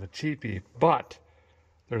expensive than the cheapie, but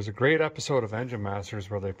there's a great episode of Engine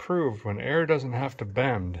Masters where they proved when air doesn't have to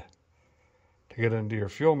bend to get into your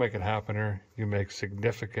fuel making happener, you make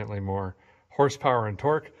significantly more horsepower and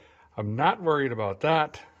torque. I'm not worried about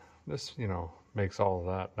that. This, makes all of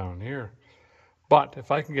that down here. But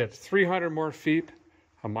if I can get 300 more feet,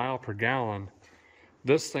 a mile per gallon,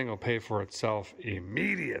 this thing will pay for itself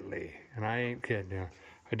immediately. And I ain't kidding you.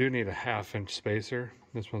 I do need a 1/2-inch spacer.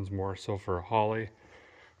 This one's more so for a Holly.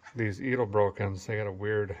 These Edelbrokens, they got a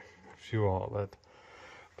weird fuel outlet.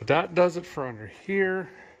 But that does it for under here.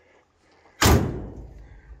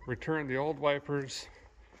 Returned the old wipers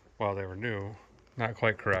while they were new. Not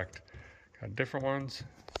quite correct. Got different ones,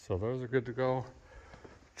 so those are good to go.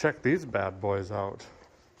 Check these bad boys out.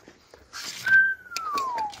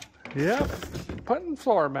 Yep, putting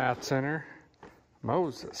floor mats in her.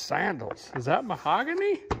 Moses, sandals. Is that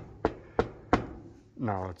mahogany?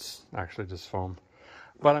 No, it's actually just foam.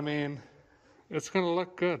 But I mean, it's gonna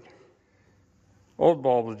look good. Old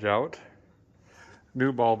bulbage out,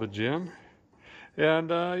 new bulbage in, and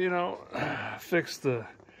you know, fix the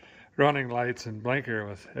running lights and blinker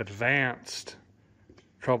with advanced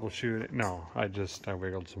troubleshooting. No, I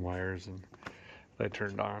wiggled some wires and they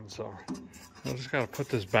turned on. So I just gotta put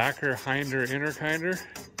this backer, hinder, inner kinder.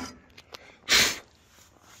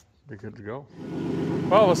 Be good to go.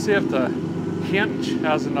 Well, we'll see if the hinge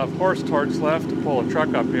has enough horse torques left to pull a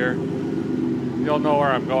truck up here. You'll know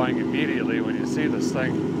where I'm going immediately when you see this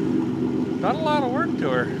thing. Done a lot of work to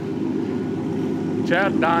her.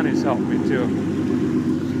 Chad and Donnie's helped me too.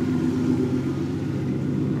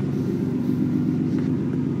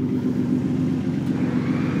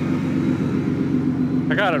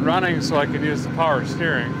 I got it running so I can use the power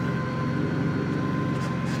steering.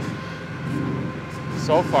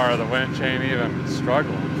 So far the winch ain't even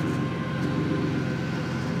struggling.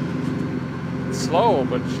 It's slow,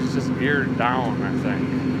 but she's just geared down, I think.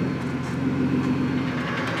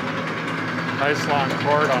 Nice long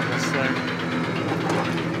cord on this thing.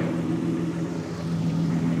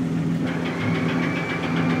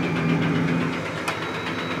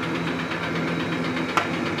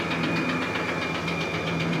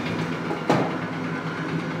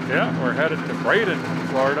 Yeah, we're headed to Braden,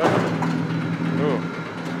 Florida. Ooh.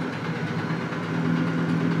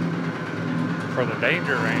 For the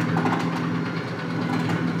Danger Ranger.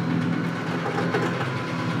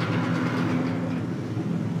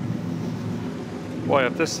 Boy,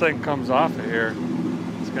 if this thing comes off of here,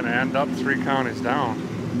 it's going to end up 3 counties down.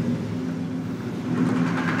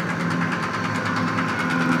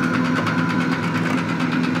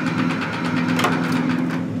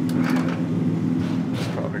 That's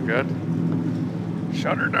probably good.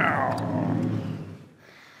 Shut her down.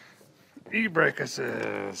 E-brake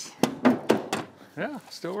assist. Yeah,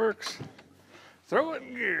 still works. Throw it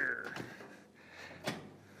in gear.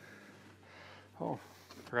 Oh,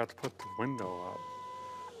 forgot to put the window up.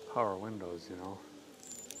 Power windows, you know.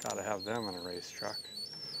 Gotta have them in a race truck.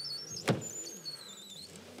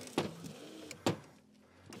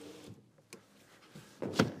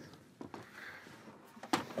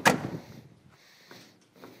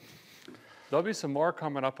 There'll be some more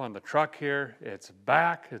coming up on the truck here. It's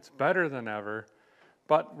back, it's better than ever,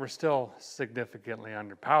 but we're still significantly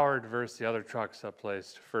underpowered versus the other trucks that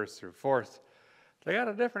placed 1st through 4th. They got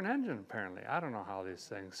a different engine apparently. I don't know how these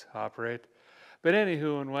things operate. But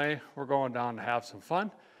anywho, anyway, we're going down to have some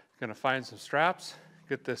fun. Gonna find some straps,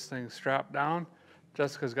 get this thing strapped down.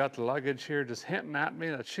 Jessica's got the luggage here just hinting at me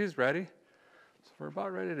that she's ready. So we're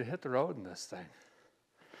about ready to hit the road in this thing.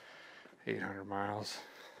 800 miles.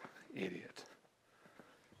 Idiot.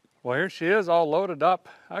 Well, here she is all loaded up.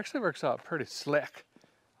 Actually works out pretty slick.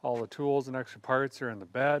 All the tools and extra parts are in the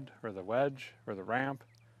bed or the wedge or the ramp.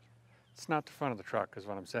 It's not the front of the truck is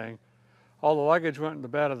what I'm saying. All the luggage went in the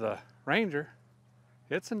bed of the Ranger.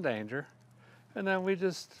 It's in danger. And then we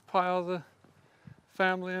just pile the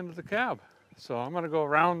family into the cab. So I'm gonna go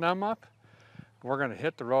round them up. We're gonna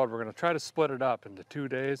hit the road. We're gonna try to split it up into 2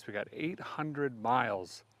 days. We got 800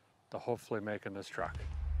 miles to hopefully make in this truck.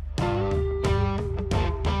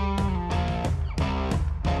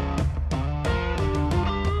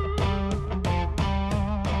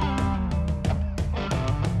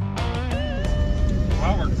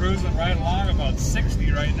 Well, we're cruising right along, about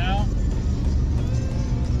 60 right now.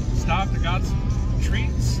 Stopped and got some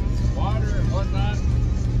treats, some water and whatnot.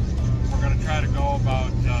 We're gonna try to go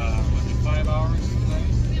about, 5 hours today?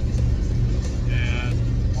 And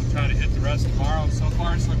we'll try to hit the rest tomorrow. So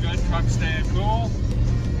far so good, truck's staying cool.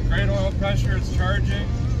 Great oil pressure, it's charging.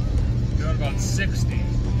 Doing about 60.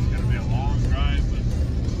 It's gonna be a long drive,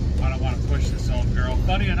 but I don't want to push this old girl.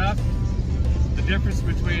 Funny enough, the difference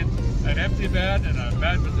between an empty bed and a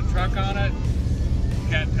bed with a truck on it, you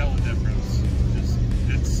can't tell the difference.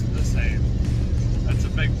 It's the same. That's a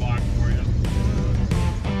big block for you.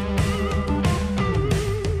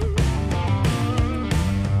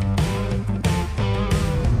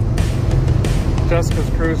 Jessica's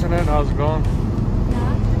cruising it. How's it going?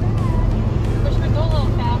 Not too bad. Wish we'd go a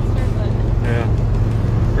little faster, but... Yeah.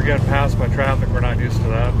 We're getting passed by traffic. We're not used to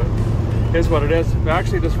that, but it is what it is. We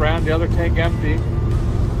actually just ran the other tank empty,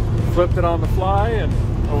 flipped it on the fly, and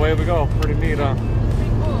away we go. Pretty neat, huh? That's pretty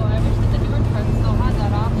cool. I wish that the newer trucks still had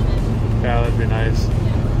that option. Yeah, that'd be nice.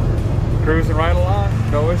 Yeah. Cruising right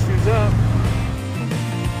along. No issues up.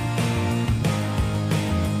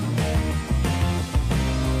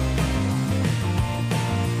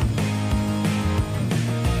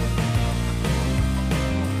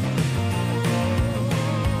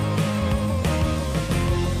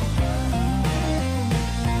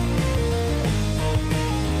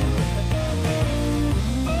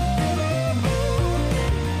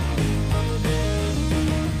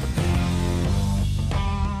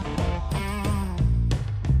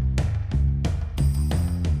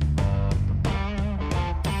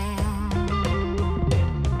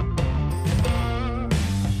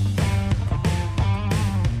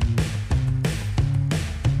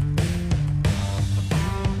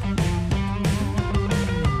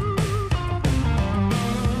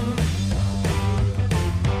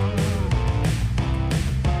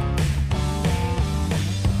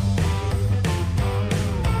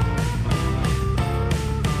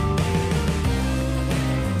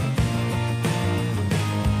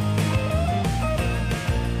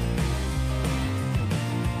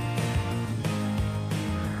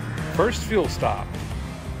 First fuel stop.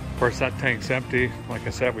 Of course, that tank's empty. Like I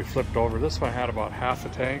said, we flipped over. This one had about half a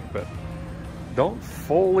tank, but don't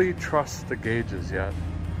fully trust the gauges yet.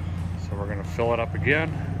 So we're gonna fill it up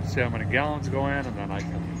again, see how many gallons go in, and then I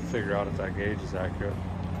can figure out if that gauge is accurate.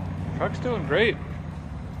 Truck's doing great.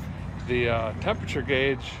 The temperature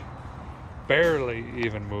gauge barely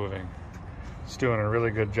even moving. It's doing a really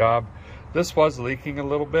good job. This was leaking a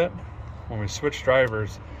little bit. When we switched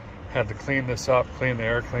drivers, had to clean this up, clean the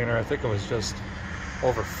air cleaner. I think it was just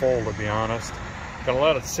over full, to be honest. Gonna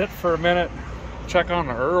let it sit for a minute, check on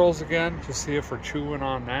the Earls again to see if we're chewing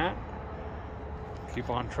on that. Keep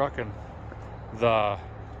on trucking. The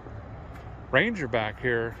Ranger back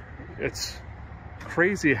here, it's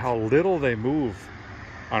crazy how little they move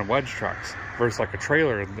on wedge trucks versus like a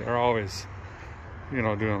trailer. They're always, you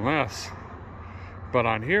know, doing less. But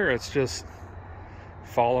on here, it's just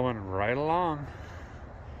following right along.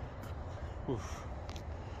 Oof.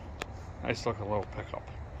 Nice looking little pickup.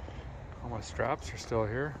 All my straps are still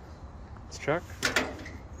here. Let's check.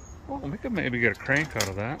 Well, we could maybe get a crank out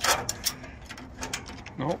of that.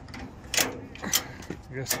 Nope.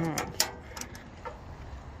 I guess not.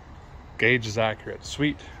 Gauge is accurate.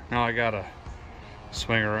 Sweet. Now I gotta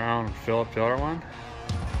swing around and fill up the other one.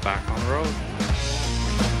 Back on the road.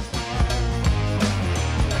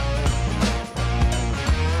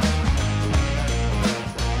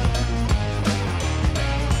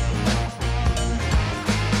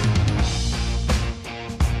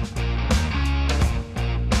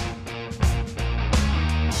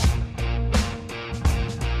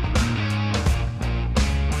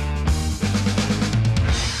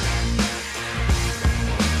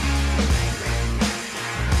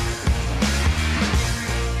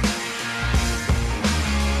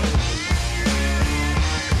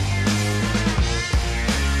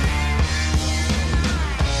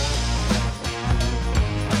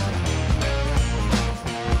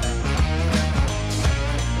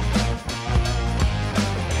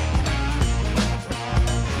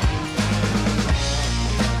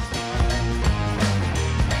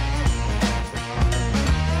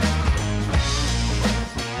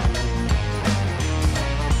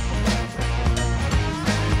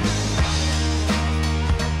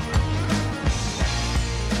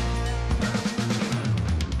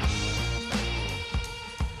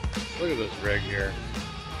 Look at this rig here.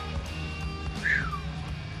 Whew.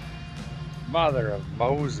 Mother of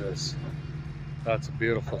Moses. That's a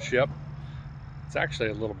beautiful ship. It's actually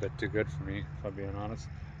a little bit too good for me, if I'm being honest.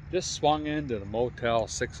 Just swung into the Motel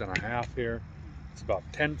 6.5 here. It's about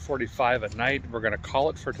 10:45 at night. We're gonna call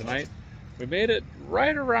it for tonight. We made it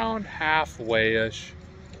right around halfway-ish,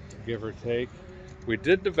 give or take. We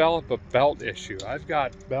did develop a belt issue. I've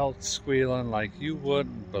got belts squealing like you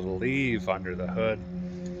wouldn't believe under the hood.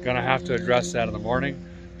 Gonna have to address that in the morning.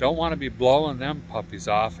 Don't want to be blowing them puppies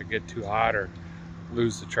off and get too hot or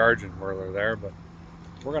lose the charging whirler there, but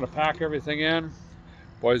we're gonna pack everything in.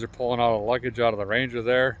 Boys are pulling all the luggage out of the Ranger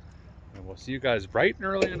there, and we'll see you guys bright and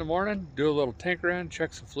early in the morning, do a little tinkering,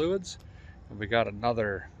 check some fluids, and we got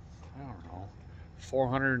another, I don't know,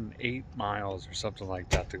 408 miles or something like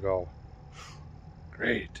that to go.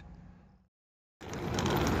 Great.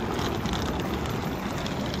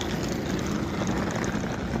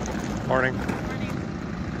 Morning. Morning.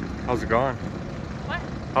 How's it going? What?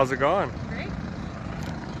 How's it going? Great.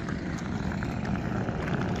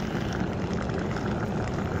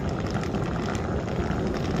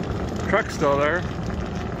 Truck's still there.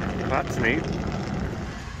 That's neat.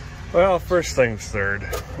 Well, first things third.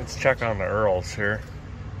 Let's check on the Earls here.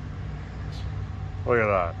 Look at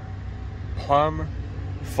that. Plumb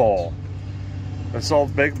full. This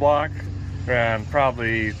old big block ran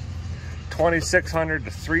probably 2,600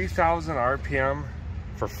 to 3,000 RPM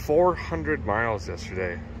for 400 miles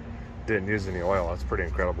yesterday. Didn't use any oil. That's pretty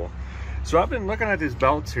incredible. So I've been looking at these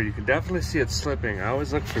belts here. You can definitely see it slipping. I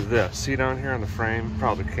always look for this. See down here on the frame?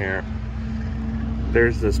 Probably can't.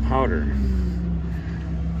 There's this powder.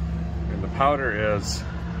 And the powder is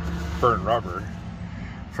burnt rubber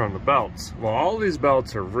from the belts. Well, all these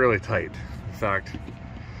belts are really tight. In fact,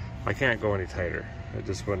 I can't go any tighter. It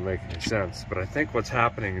just wouldn't make any sense. But I think what's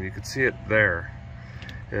happening, and you can see it there,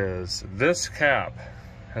 is this cap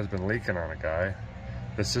has been leaking on a guy.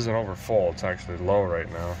 This isn't over full, it's actually low right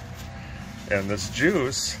now. And this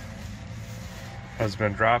juice has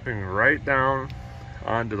been dropping right down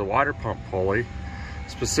onto the water pump pulley,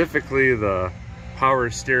 specifically the power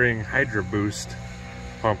steering Hydro Boost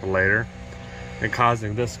pumpulator, and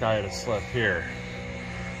causing this guy to slip here.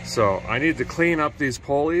 So I need to clean up these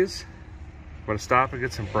pulleys. I'm gonna stop and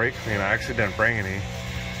get some brake clean. I actually didn't bring any.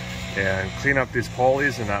 And clean up these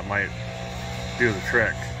pulleys, and that might do the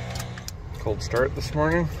trick. Cold start this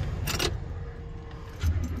morning.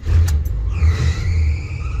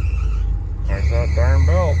 There's that darn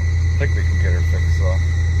belt. I think we can get her fixed though.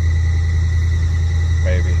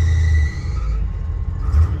 Maybe.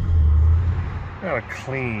 Gotta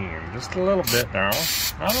clean just a little bit now.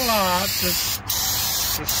 Not a lot, just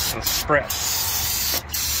a spritz.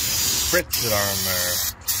 Spritz it on there.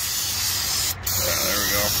 Yeah, there we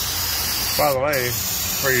go. By the way,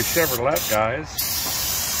 for you Chevrolet guys,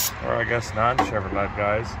 or I guess non-Chevrolet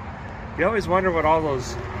guys, you always wonder what all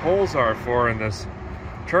those holes are for in this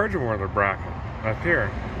charger motor bracket up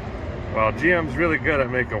here. Well, GM's really good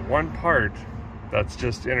at making one part that's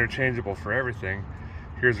just interchangeable for everything.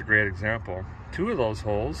 Here's a great example. 2 of those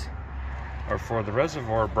holes are for the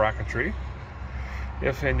reservoir bracketry,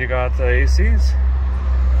 if and you got the ACs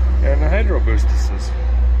and the hydro boosters.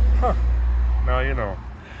 Huh, now you know.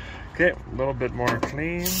 Okay, a little bit more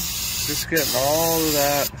clean. Just getting all of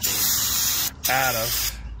that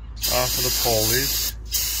additive off of the pulleys.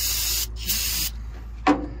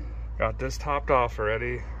 Got this topped off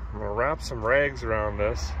already. I'm gonna wrap some rags around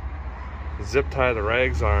this. Zip tie the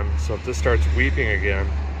rags on, so if this starts weeping again,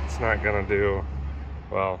 it's not gonna do,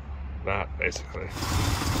 well, that basically.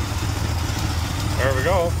 There we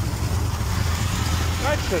go.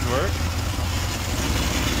 That should work.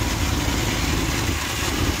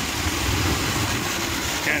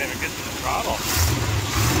 Can't even get to the throttle.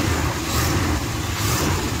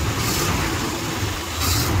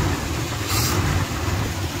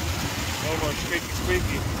 No more squeaky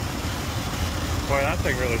squeaky. Boy, that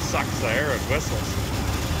thing really sucks the air and whistles.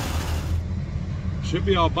 Should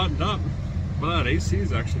be all buttoned up. But AC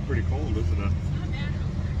is actually pretty cold, isn't it?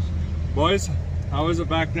 Boys, how is it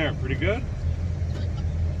back there? Pretty good?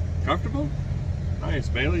 Comfortable? Nice.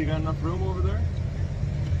 Bailey, you got enough room over there?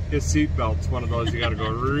 His seat belt's one of those you gotta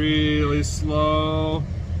go really slow,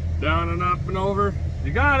 down and up and over.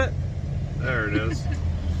 You got it. There it is.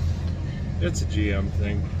 It's a GM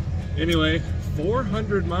thing. Anyway,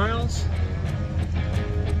 400 miles.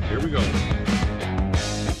 Here we go.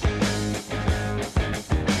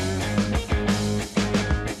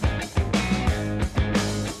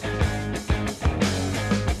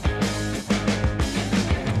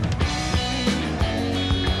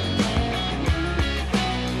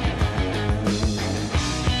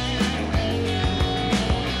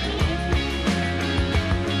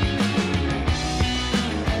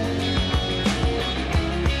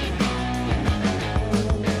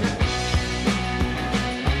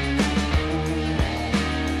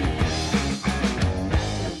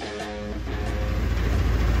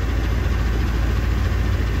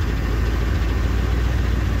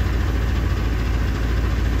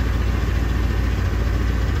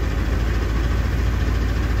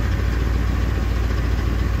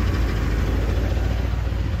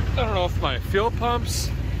 I don't know if my fuel pump's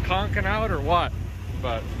conking out or what,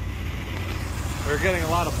 but we're getting a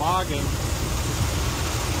lot of bogging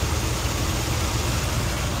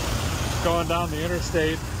going down the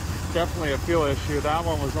interstate. Definitely a fuel issue. That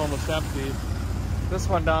one was almost empty. This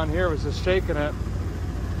one down here was just shaking it,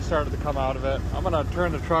 started to come out of it. I'm gonna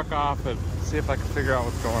turn the truck off and see if I can figure out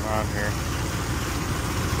what's going on here.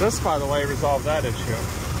 This, by the way, resolved that issue.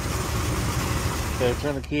 Okay,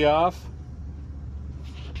 turn the key off.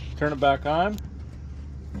 Turn it back on.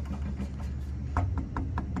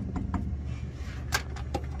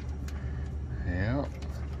 Yeah.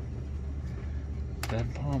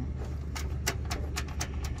 Dead pump.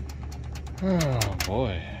 Oh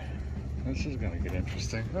boy. This is gonna get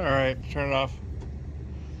interesting. Alright, turn it off.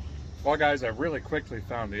 Well guys, I really quickly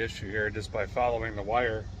found the issue here just by following the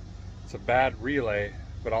wire. It's a bad relay,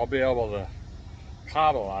 but I'll be able to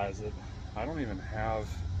cobbleize it. I don't even have,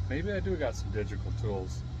 maybe I do got some digital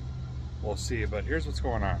tools. We'll see, but here's what's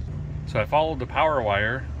going on. So I followed the power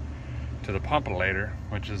wire to the pumpulator,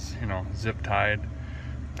 which is, you know, zip tied.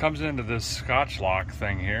 Comes into this Scotch lock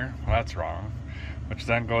thing here. Well, that's wrong. Which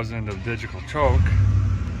then goes into the digital choke,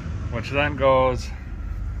 which then goes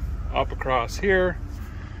up across here,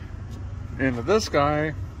 into this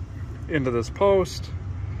guy, into this post,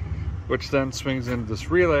 which then swings into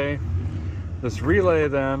this relay. This relay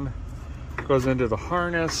then goes into the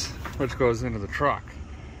harness, which goes into the truck,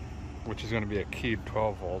 which is going to be a keyed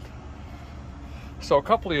 12 volt. So a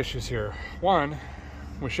couple of issues here. One,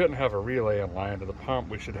 we shouldn't have a relay in line to the pump.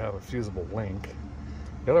 We should have a fusible link.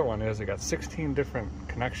 The other one is I got 16 different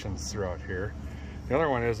connections throughout here. The other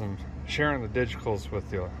one is I'm sharing the digitals with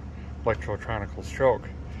the electrotronicals choke.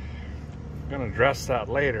 I'm going to address that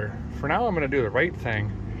later. For now, I'm going to do the right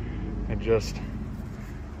thing and just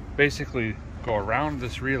basically go around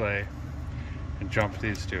this relay and jump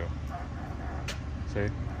these two. See?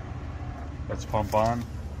 Let's pump on.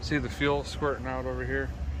 See the fuel squirting out over here?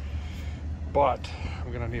 But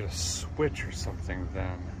I'm gonna need a switch or something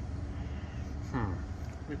then.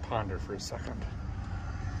 Let me ponder for a second.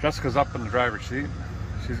 Jessica's up in the driver's seat.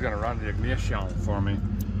 She's gonna run the ignition for me.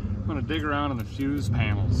 I'm gonna dig around in the fuse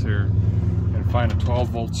panels here and find a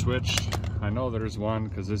 12-volt switch. I know there's one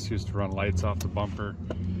because this used to run lights off the bumper.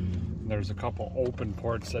 And there's a couple open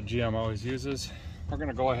ports that GM always uses. We're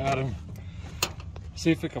gonna go ahead and see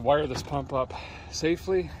if we can wire this pump up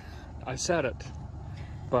safely. I said it,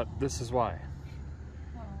 but this is why.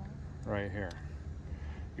 Right here.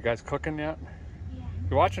 You guys cooking yet? Yeah.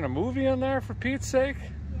 You watching a movie in there, for Pete's sake?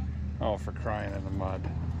 Yeah. Oh, for crying in the mud.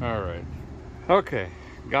 All right. Okay,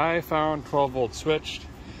 guy found 12-volt switched.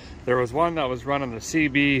 There was one that was running the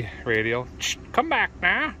CB radio. Come back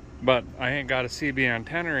now. But I ain't got a CB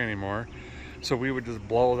antenna anymore, so we would just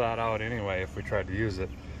blow that out anyway if we tried to use it.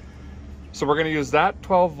 So we're gonna use that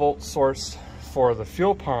 12-volt source for the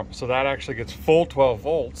fuel pump, so that actually gets full 12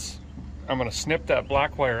 volts. I'm gonna snip that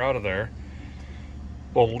black wire out of there.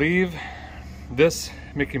 We'll leave this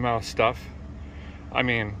Mickey Mouse stuff. I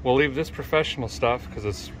mean, we'll leave this professional stuff because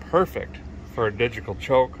it's perfect for a digital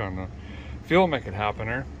choke on the fuel make it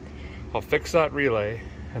happener. I'll fix that relay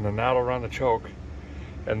and then that'll run the choke.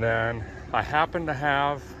 And then I happen to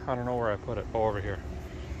have, I don't know where I put it, oh, over here.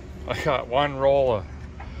 I got one roll of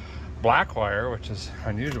black wire, which is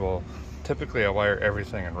unusual. Typically I wire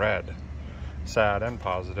everything in red, sad and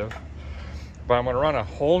positive. But I'm gonna run a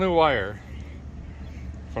whole new wire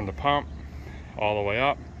from the pump all the way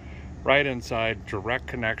up, right inside, direct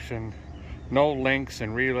connection, no links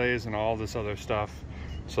and relays and all this other stuff,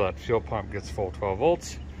 so that fuel pump gets full 12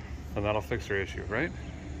 volts, and that'll fix your issue, right?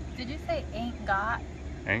 Did you say ain't got?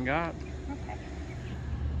 Ain't got. Okay.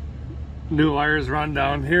 New wires run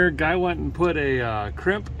down here. Guy went and put a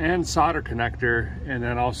crimp and solder connector, and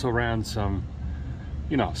then also ran some,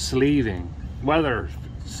 you know, sleeving, weather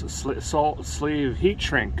sleeve heat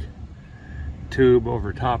shrink tube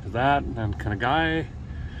over top of that. And then can a guy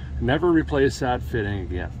never replace that fitting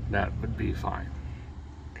again? That would be fine.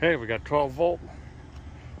 Okay, we got 12 volt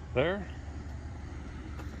there.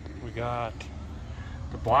 We got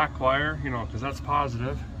the black wire, you know, because that's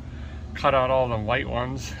positive. Cut out all the white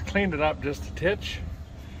ones, cleaned it up just a titch,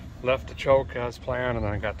 left the choke as planned, and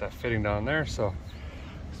then I got that fitting down there, so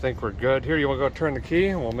I think we're good. Here, you want to go turn the key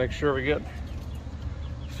and we'll make sure we get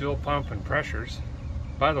fuel pump and pressures.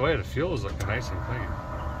 By the way, the fuel is looking nice and clean.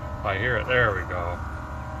 I hear it, there we go.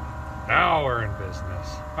 Now we're in business.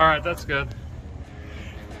 All right, that's good.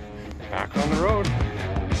 Back on the road.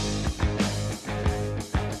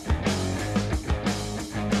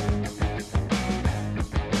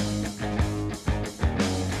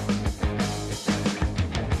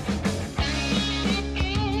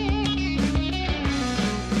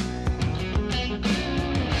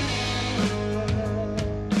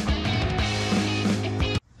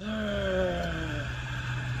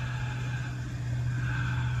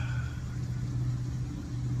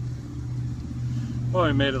 Well,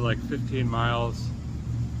 we made it like 15 miles.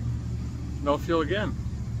 No fuel again.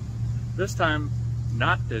 This time,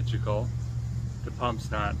 not digital. The pump's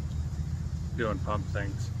not doing pump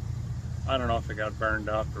things. I don't know if it got burned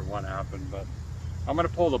up or what happened, but I'm gonna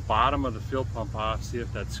pull the bottom of the fuel pump off, see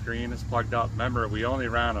if that screen is plugged out. Remember, we only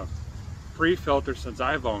ran a pre-filter since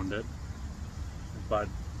I've owned it, but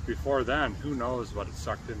before then, who knows what it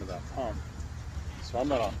sucked into that pump. So I'm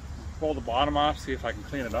gonna pull the bottom off, see if I can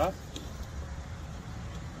clean it up.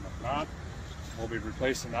 Not, we'll be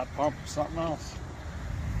replacing that pump with something else.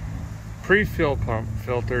 Pre-fill pump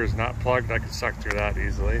filter is not plugged. I can suck through that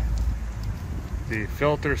easily. The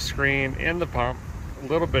filter screen in the pump, a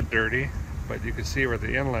little bit dirty, but you can see where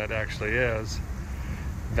the inlet actually is.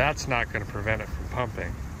 That's not going to prevent it from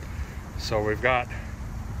pumping. So we've got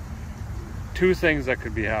two things that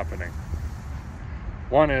could be happening.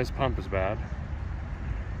 One is pump is bad.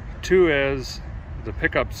 Two is the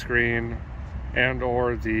pickup screen and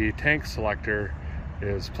or the tank selector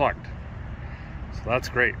is plugged. So that's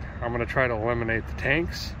great. I'm going to try to eliminate the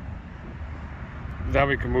tanks. Then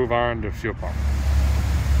we can move on to fuel pump.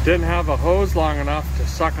 Didn't have a hose long enough to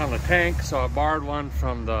suck on the tank, so I borrowed one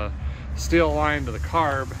from the steel line to the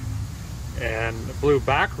carb and blew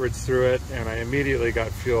backwards through it, and I immediately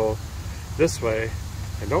got fuel this way.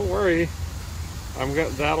 And don't worry,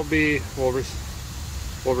 that'll be, we'll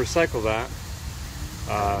recycle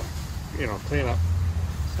that. You know, clean up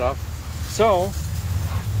stuff. So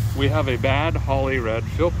we have a bad Holly red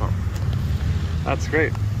fuel pump. That's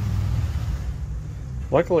great.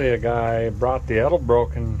 Luckily a guy brought the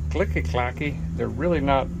clicky clacky. They're really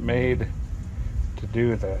not made to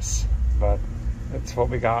do this, but It's what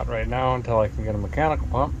we got right now until I can get a mechanical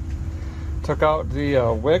pump. Took out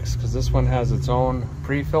the wicks because this one has its own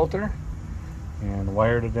pre-filter, and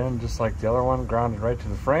wired it in just like the other one, grounded right to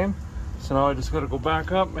the frame. So now I just got to go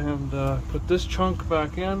back up and put this chunk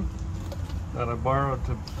back in that I borrowed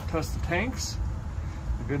to test the tanks.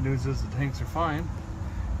 The good news is the tanks are fine.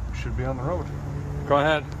 We should be on the road. Go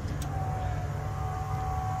ahead.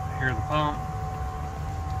 Here's the pump.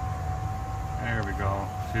 There we go.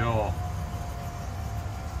 Fuel.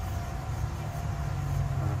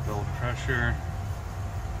 Build pressure.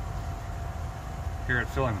 Hear it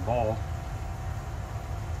filling the bowl.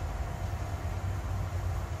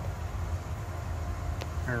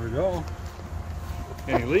 There we go.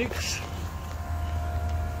 Any leaks?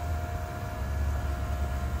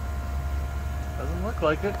 Doesn't look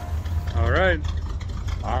like it. All right,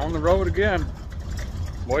 on the road again.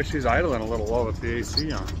 Boy, she's idling a little low with the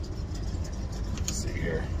AC on. Let's see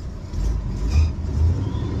here.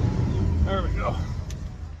 There we go.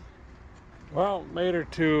 Well, made her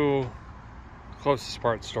to the closest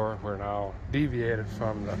parts store. We're now deviated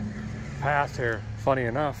from the path here. Funny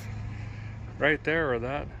enough, right there where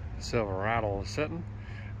that Silverado is sitting.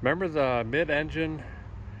 Remember the mid-engine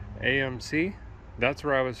AMC? That's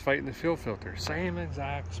where I was fighting the fuel filter. Same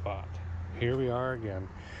exact spot. Here we are again.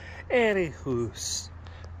 Anywho,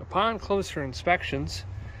 upon closer inspections,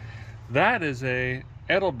 that is a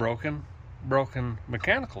Edelbroken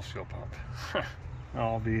mechanical fuel pump.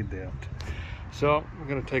 I'll be damned. So I'm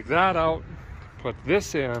going to take that out, put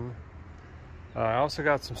this in. I also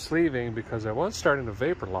got some sleeving because I was starting to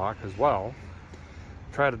vapor lock as well.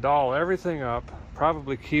 Try to doll everything up,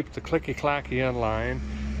 probably keep the clicky-clacky in line.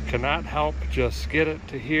 Cannot help just get it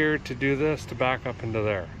to here to do this to back up into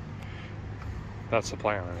there. That's the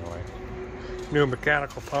plan anyway. New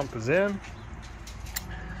mechanical pump is in.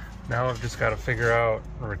 Now I've just got to figure out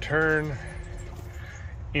a return,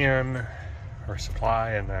 in, or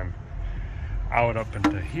supply, and then out up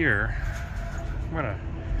into here. I'm gonna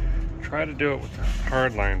try to do it with the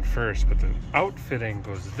hard line first, but the outfitting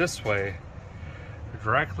goes this way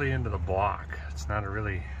directly into the block. It's not a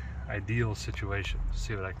really ideal situation. Let's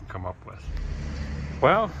see what I can come up with.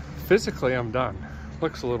 Well, physically I'm done.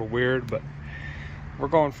 Looks a little weird, but we're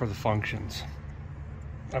going for the functions.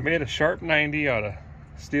 I made a sharp 90 out of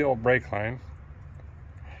steel brake line.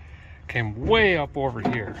 Came way up over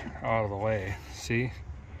here, out of the way. See?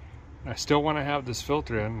 I still want to have this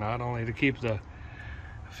filter in, not only to keep the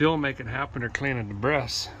fuel making happen or cleaning the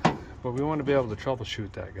breaths, but we want to be able to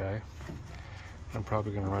troubleshoot that guy. I'm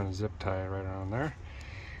probably going to run a zip tie right around there.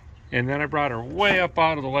 And then I brought her way up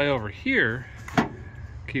out of the way over here,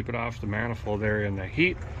 keep it off the manifold area and the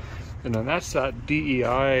heat. And then that's that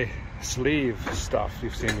DEI sleeve stuff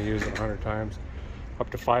you've seen me use it 100 times. Up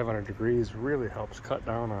to 500 degrees, really helps cut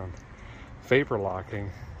down on vapor locking.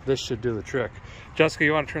 This should do the trick. Jessica,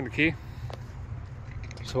 you want to turn the key?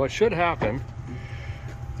 So what should happen,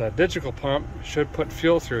 that digital pump should put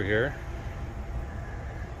fuel through here.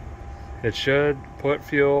 It should put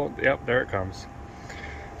fuel, yep, there it comes.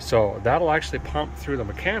 So that'll actually pump through the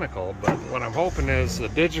mechanical, but what I'm hoping is the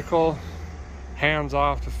digital hands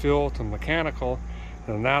off the fuel to the mechanical,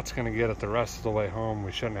 and that's going to get it the rest of the way home.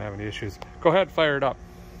 We shouldn't have any issues. Go ahead, fire it up.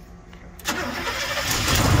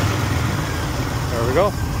 There we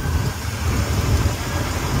go.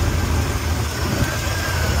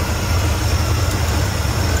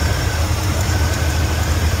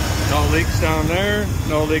 No leaks down there,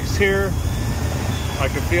 no leaks here. I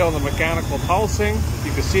can feel the mechanical pulsing.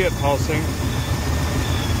 You can see it pulsing.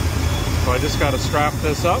 So I just got to strap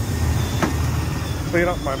this up, clean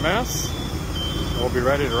up my mess. We'll be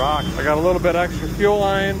ready to rock. I got a little bit extra fuel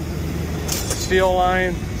line, a steel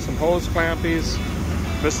line, some hose clampies,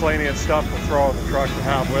 miscellaneous stuff we'll throw in the truck to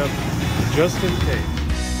have with, just in case.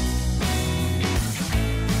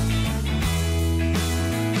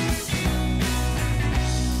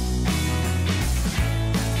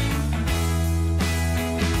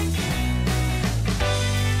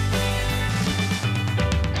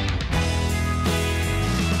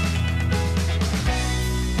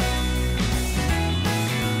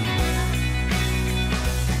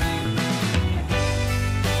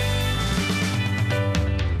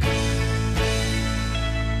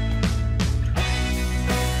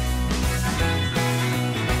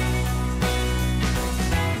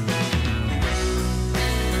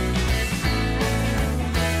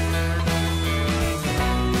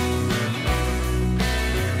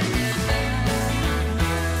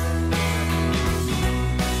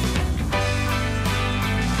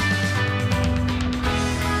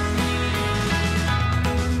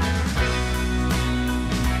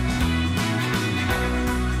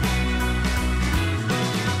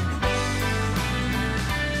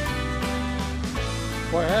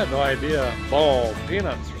 had no idea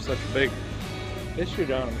peanuts were such a big issue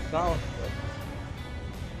down in the south.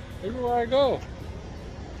 But everywhere I go,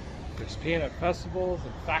 there's peanut festivals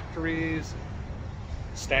and factories,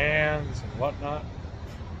 and stands and whatnot.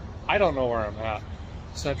 I don't know where I'm at,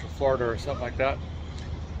 Central Florida or something like that.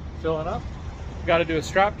 Filling up. Got to do a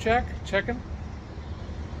strap check. Checking.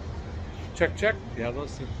 Check, check. Yeah, those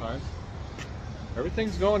seem fine.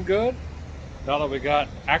 Everything's going good. Now that we got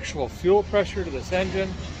actual fuel pressure to this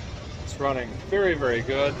engine, it's running very, very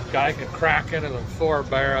good. Guy can crack into the 4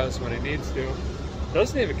 barrels when he needs to.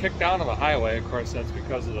 Doesn't even kick down on the highway. Of course, that's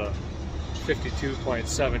because of the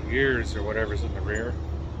 52.7 gears or whatever's in the rear.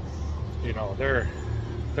 You know, they're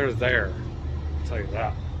there. I'll tell you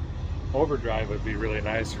that. Overdrive would be really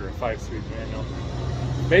nice for a 5.3 manual.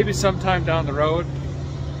 Maybe sometime down the road.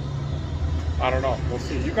 I don't know. We'll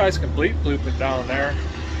see. You guys can bleep bloop it down there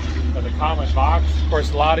in the comment box. Of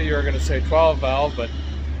course, a lot of you are going to say 12 valve, but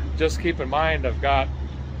just keep in mind I've got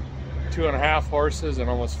 2.5 horses and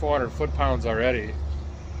almost 400 foot-pounds already.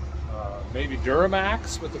 Maybe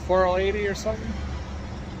Duramax with the 4L80 or something?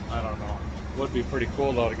 I don't know. Would be pretty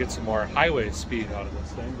cool though to get some more highway speed out of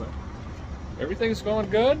this thing, but everything's going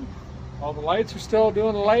good. All the lights are still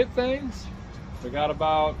doing the light things. We got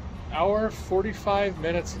about an hour, 45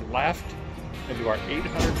 minutes left into our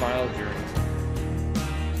 800-mile journey.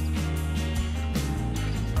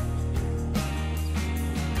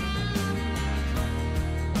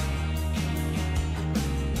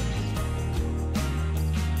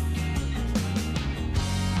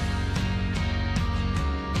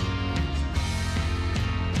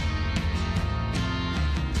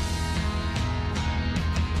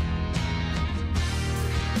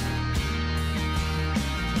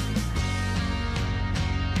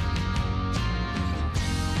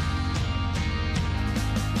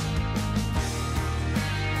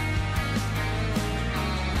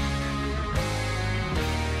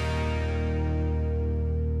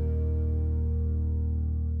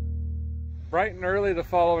 Bright and early the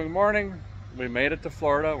following morning, we made it to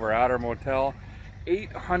Florida. We're at our motel.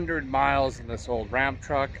 800 miles in this old ramp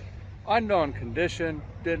truck. Unknown condition,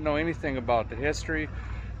 didn't know anything about the history.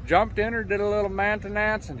 Jumped in or did a little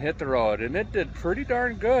maintenance and hit the road. And it did pretty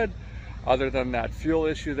darn good, other than that fuel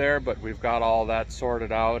issue there, but we've got all that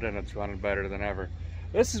sorted out and it's running better than ever.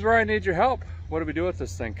 This is where I need your help. What do we do with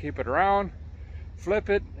this thing? Keep it around? Flip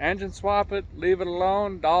it? Engine swap it? Leave it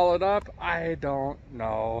alone? Doll it up? I don't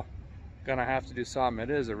know. Gonna have to do something.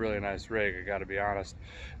 It is a really nice rig, I gotta be honest.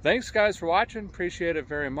 Thanks guys for watching, appreciate it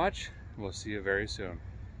very much. We'll see you very soon.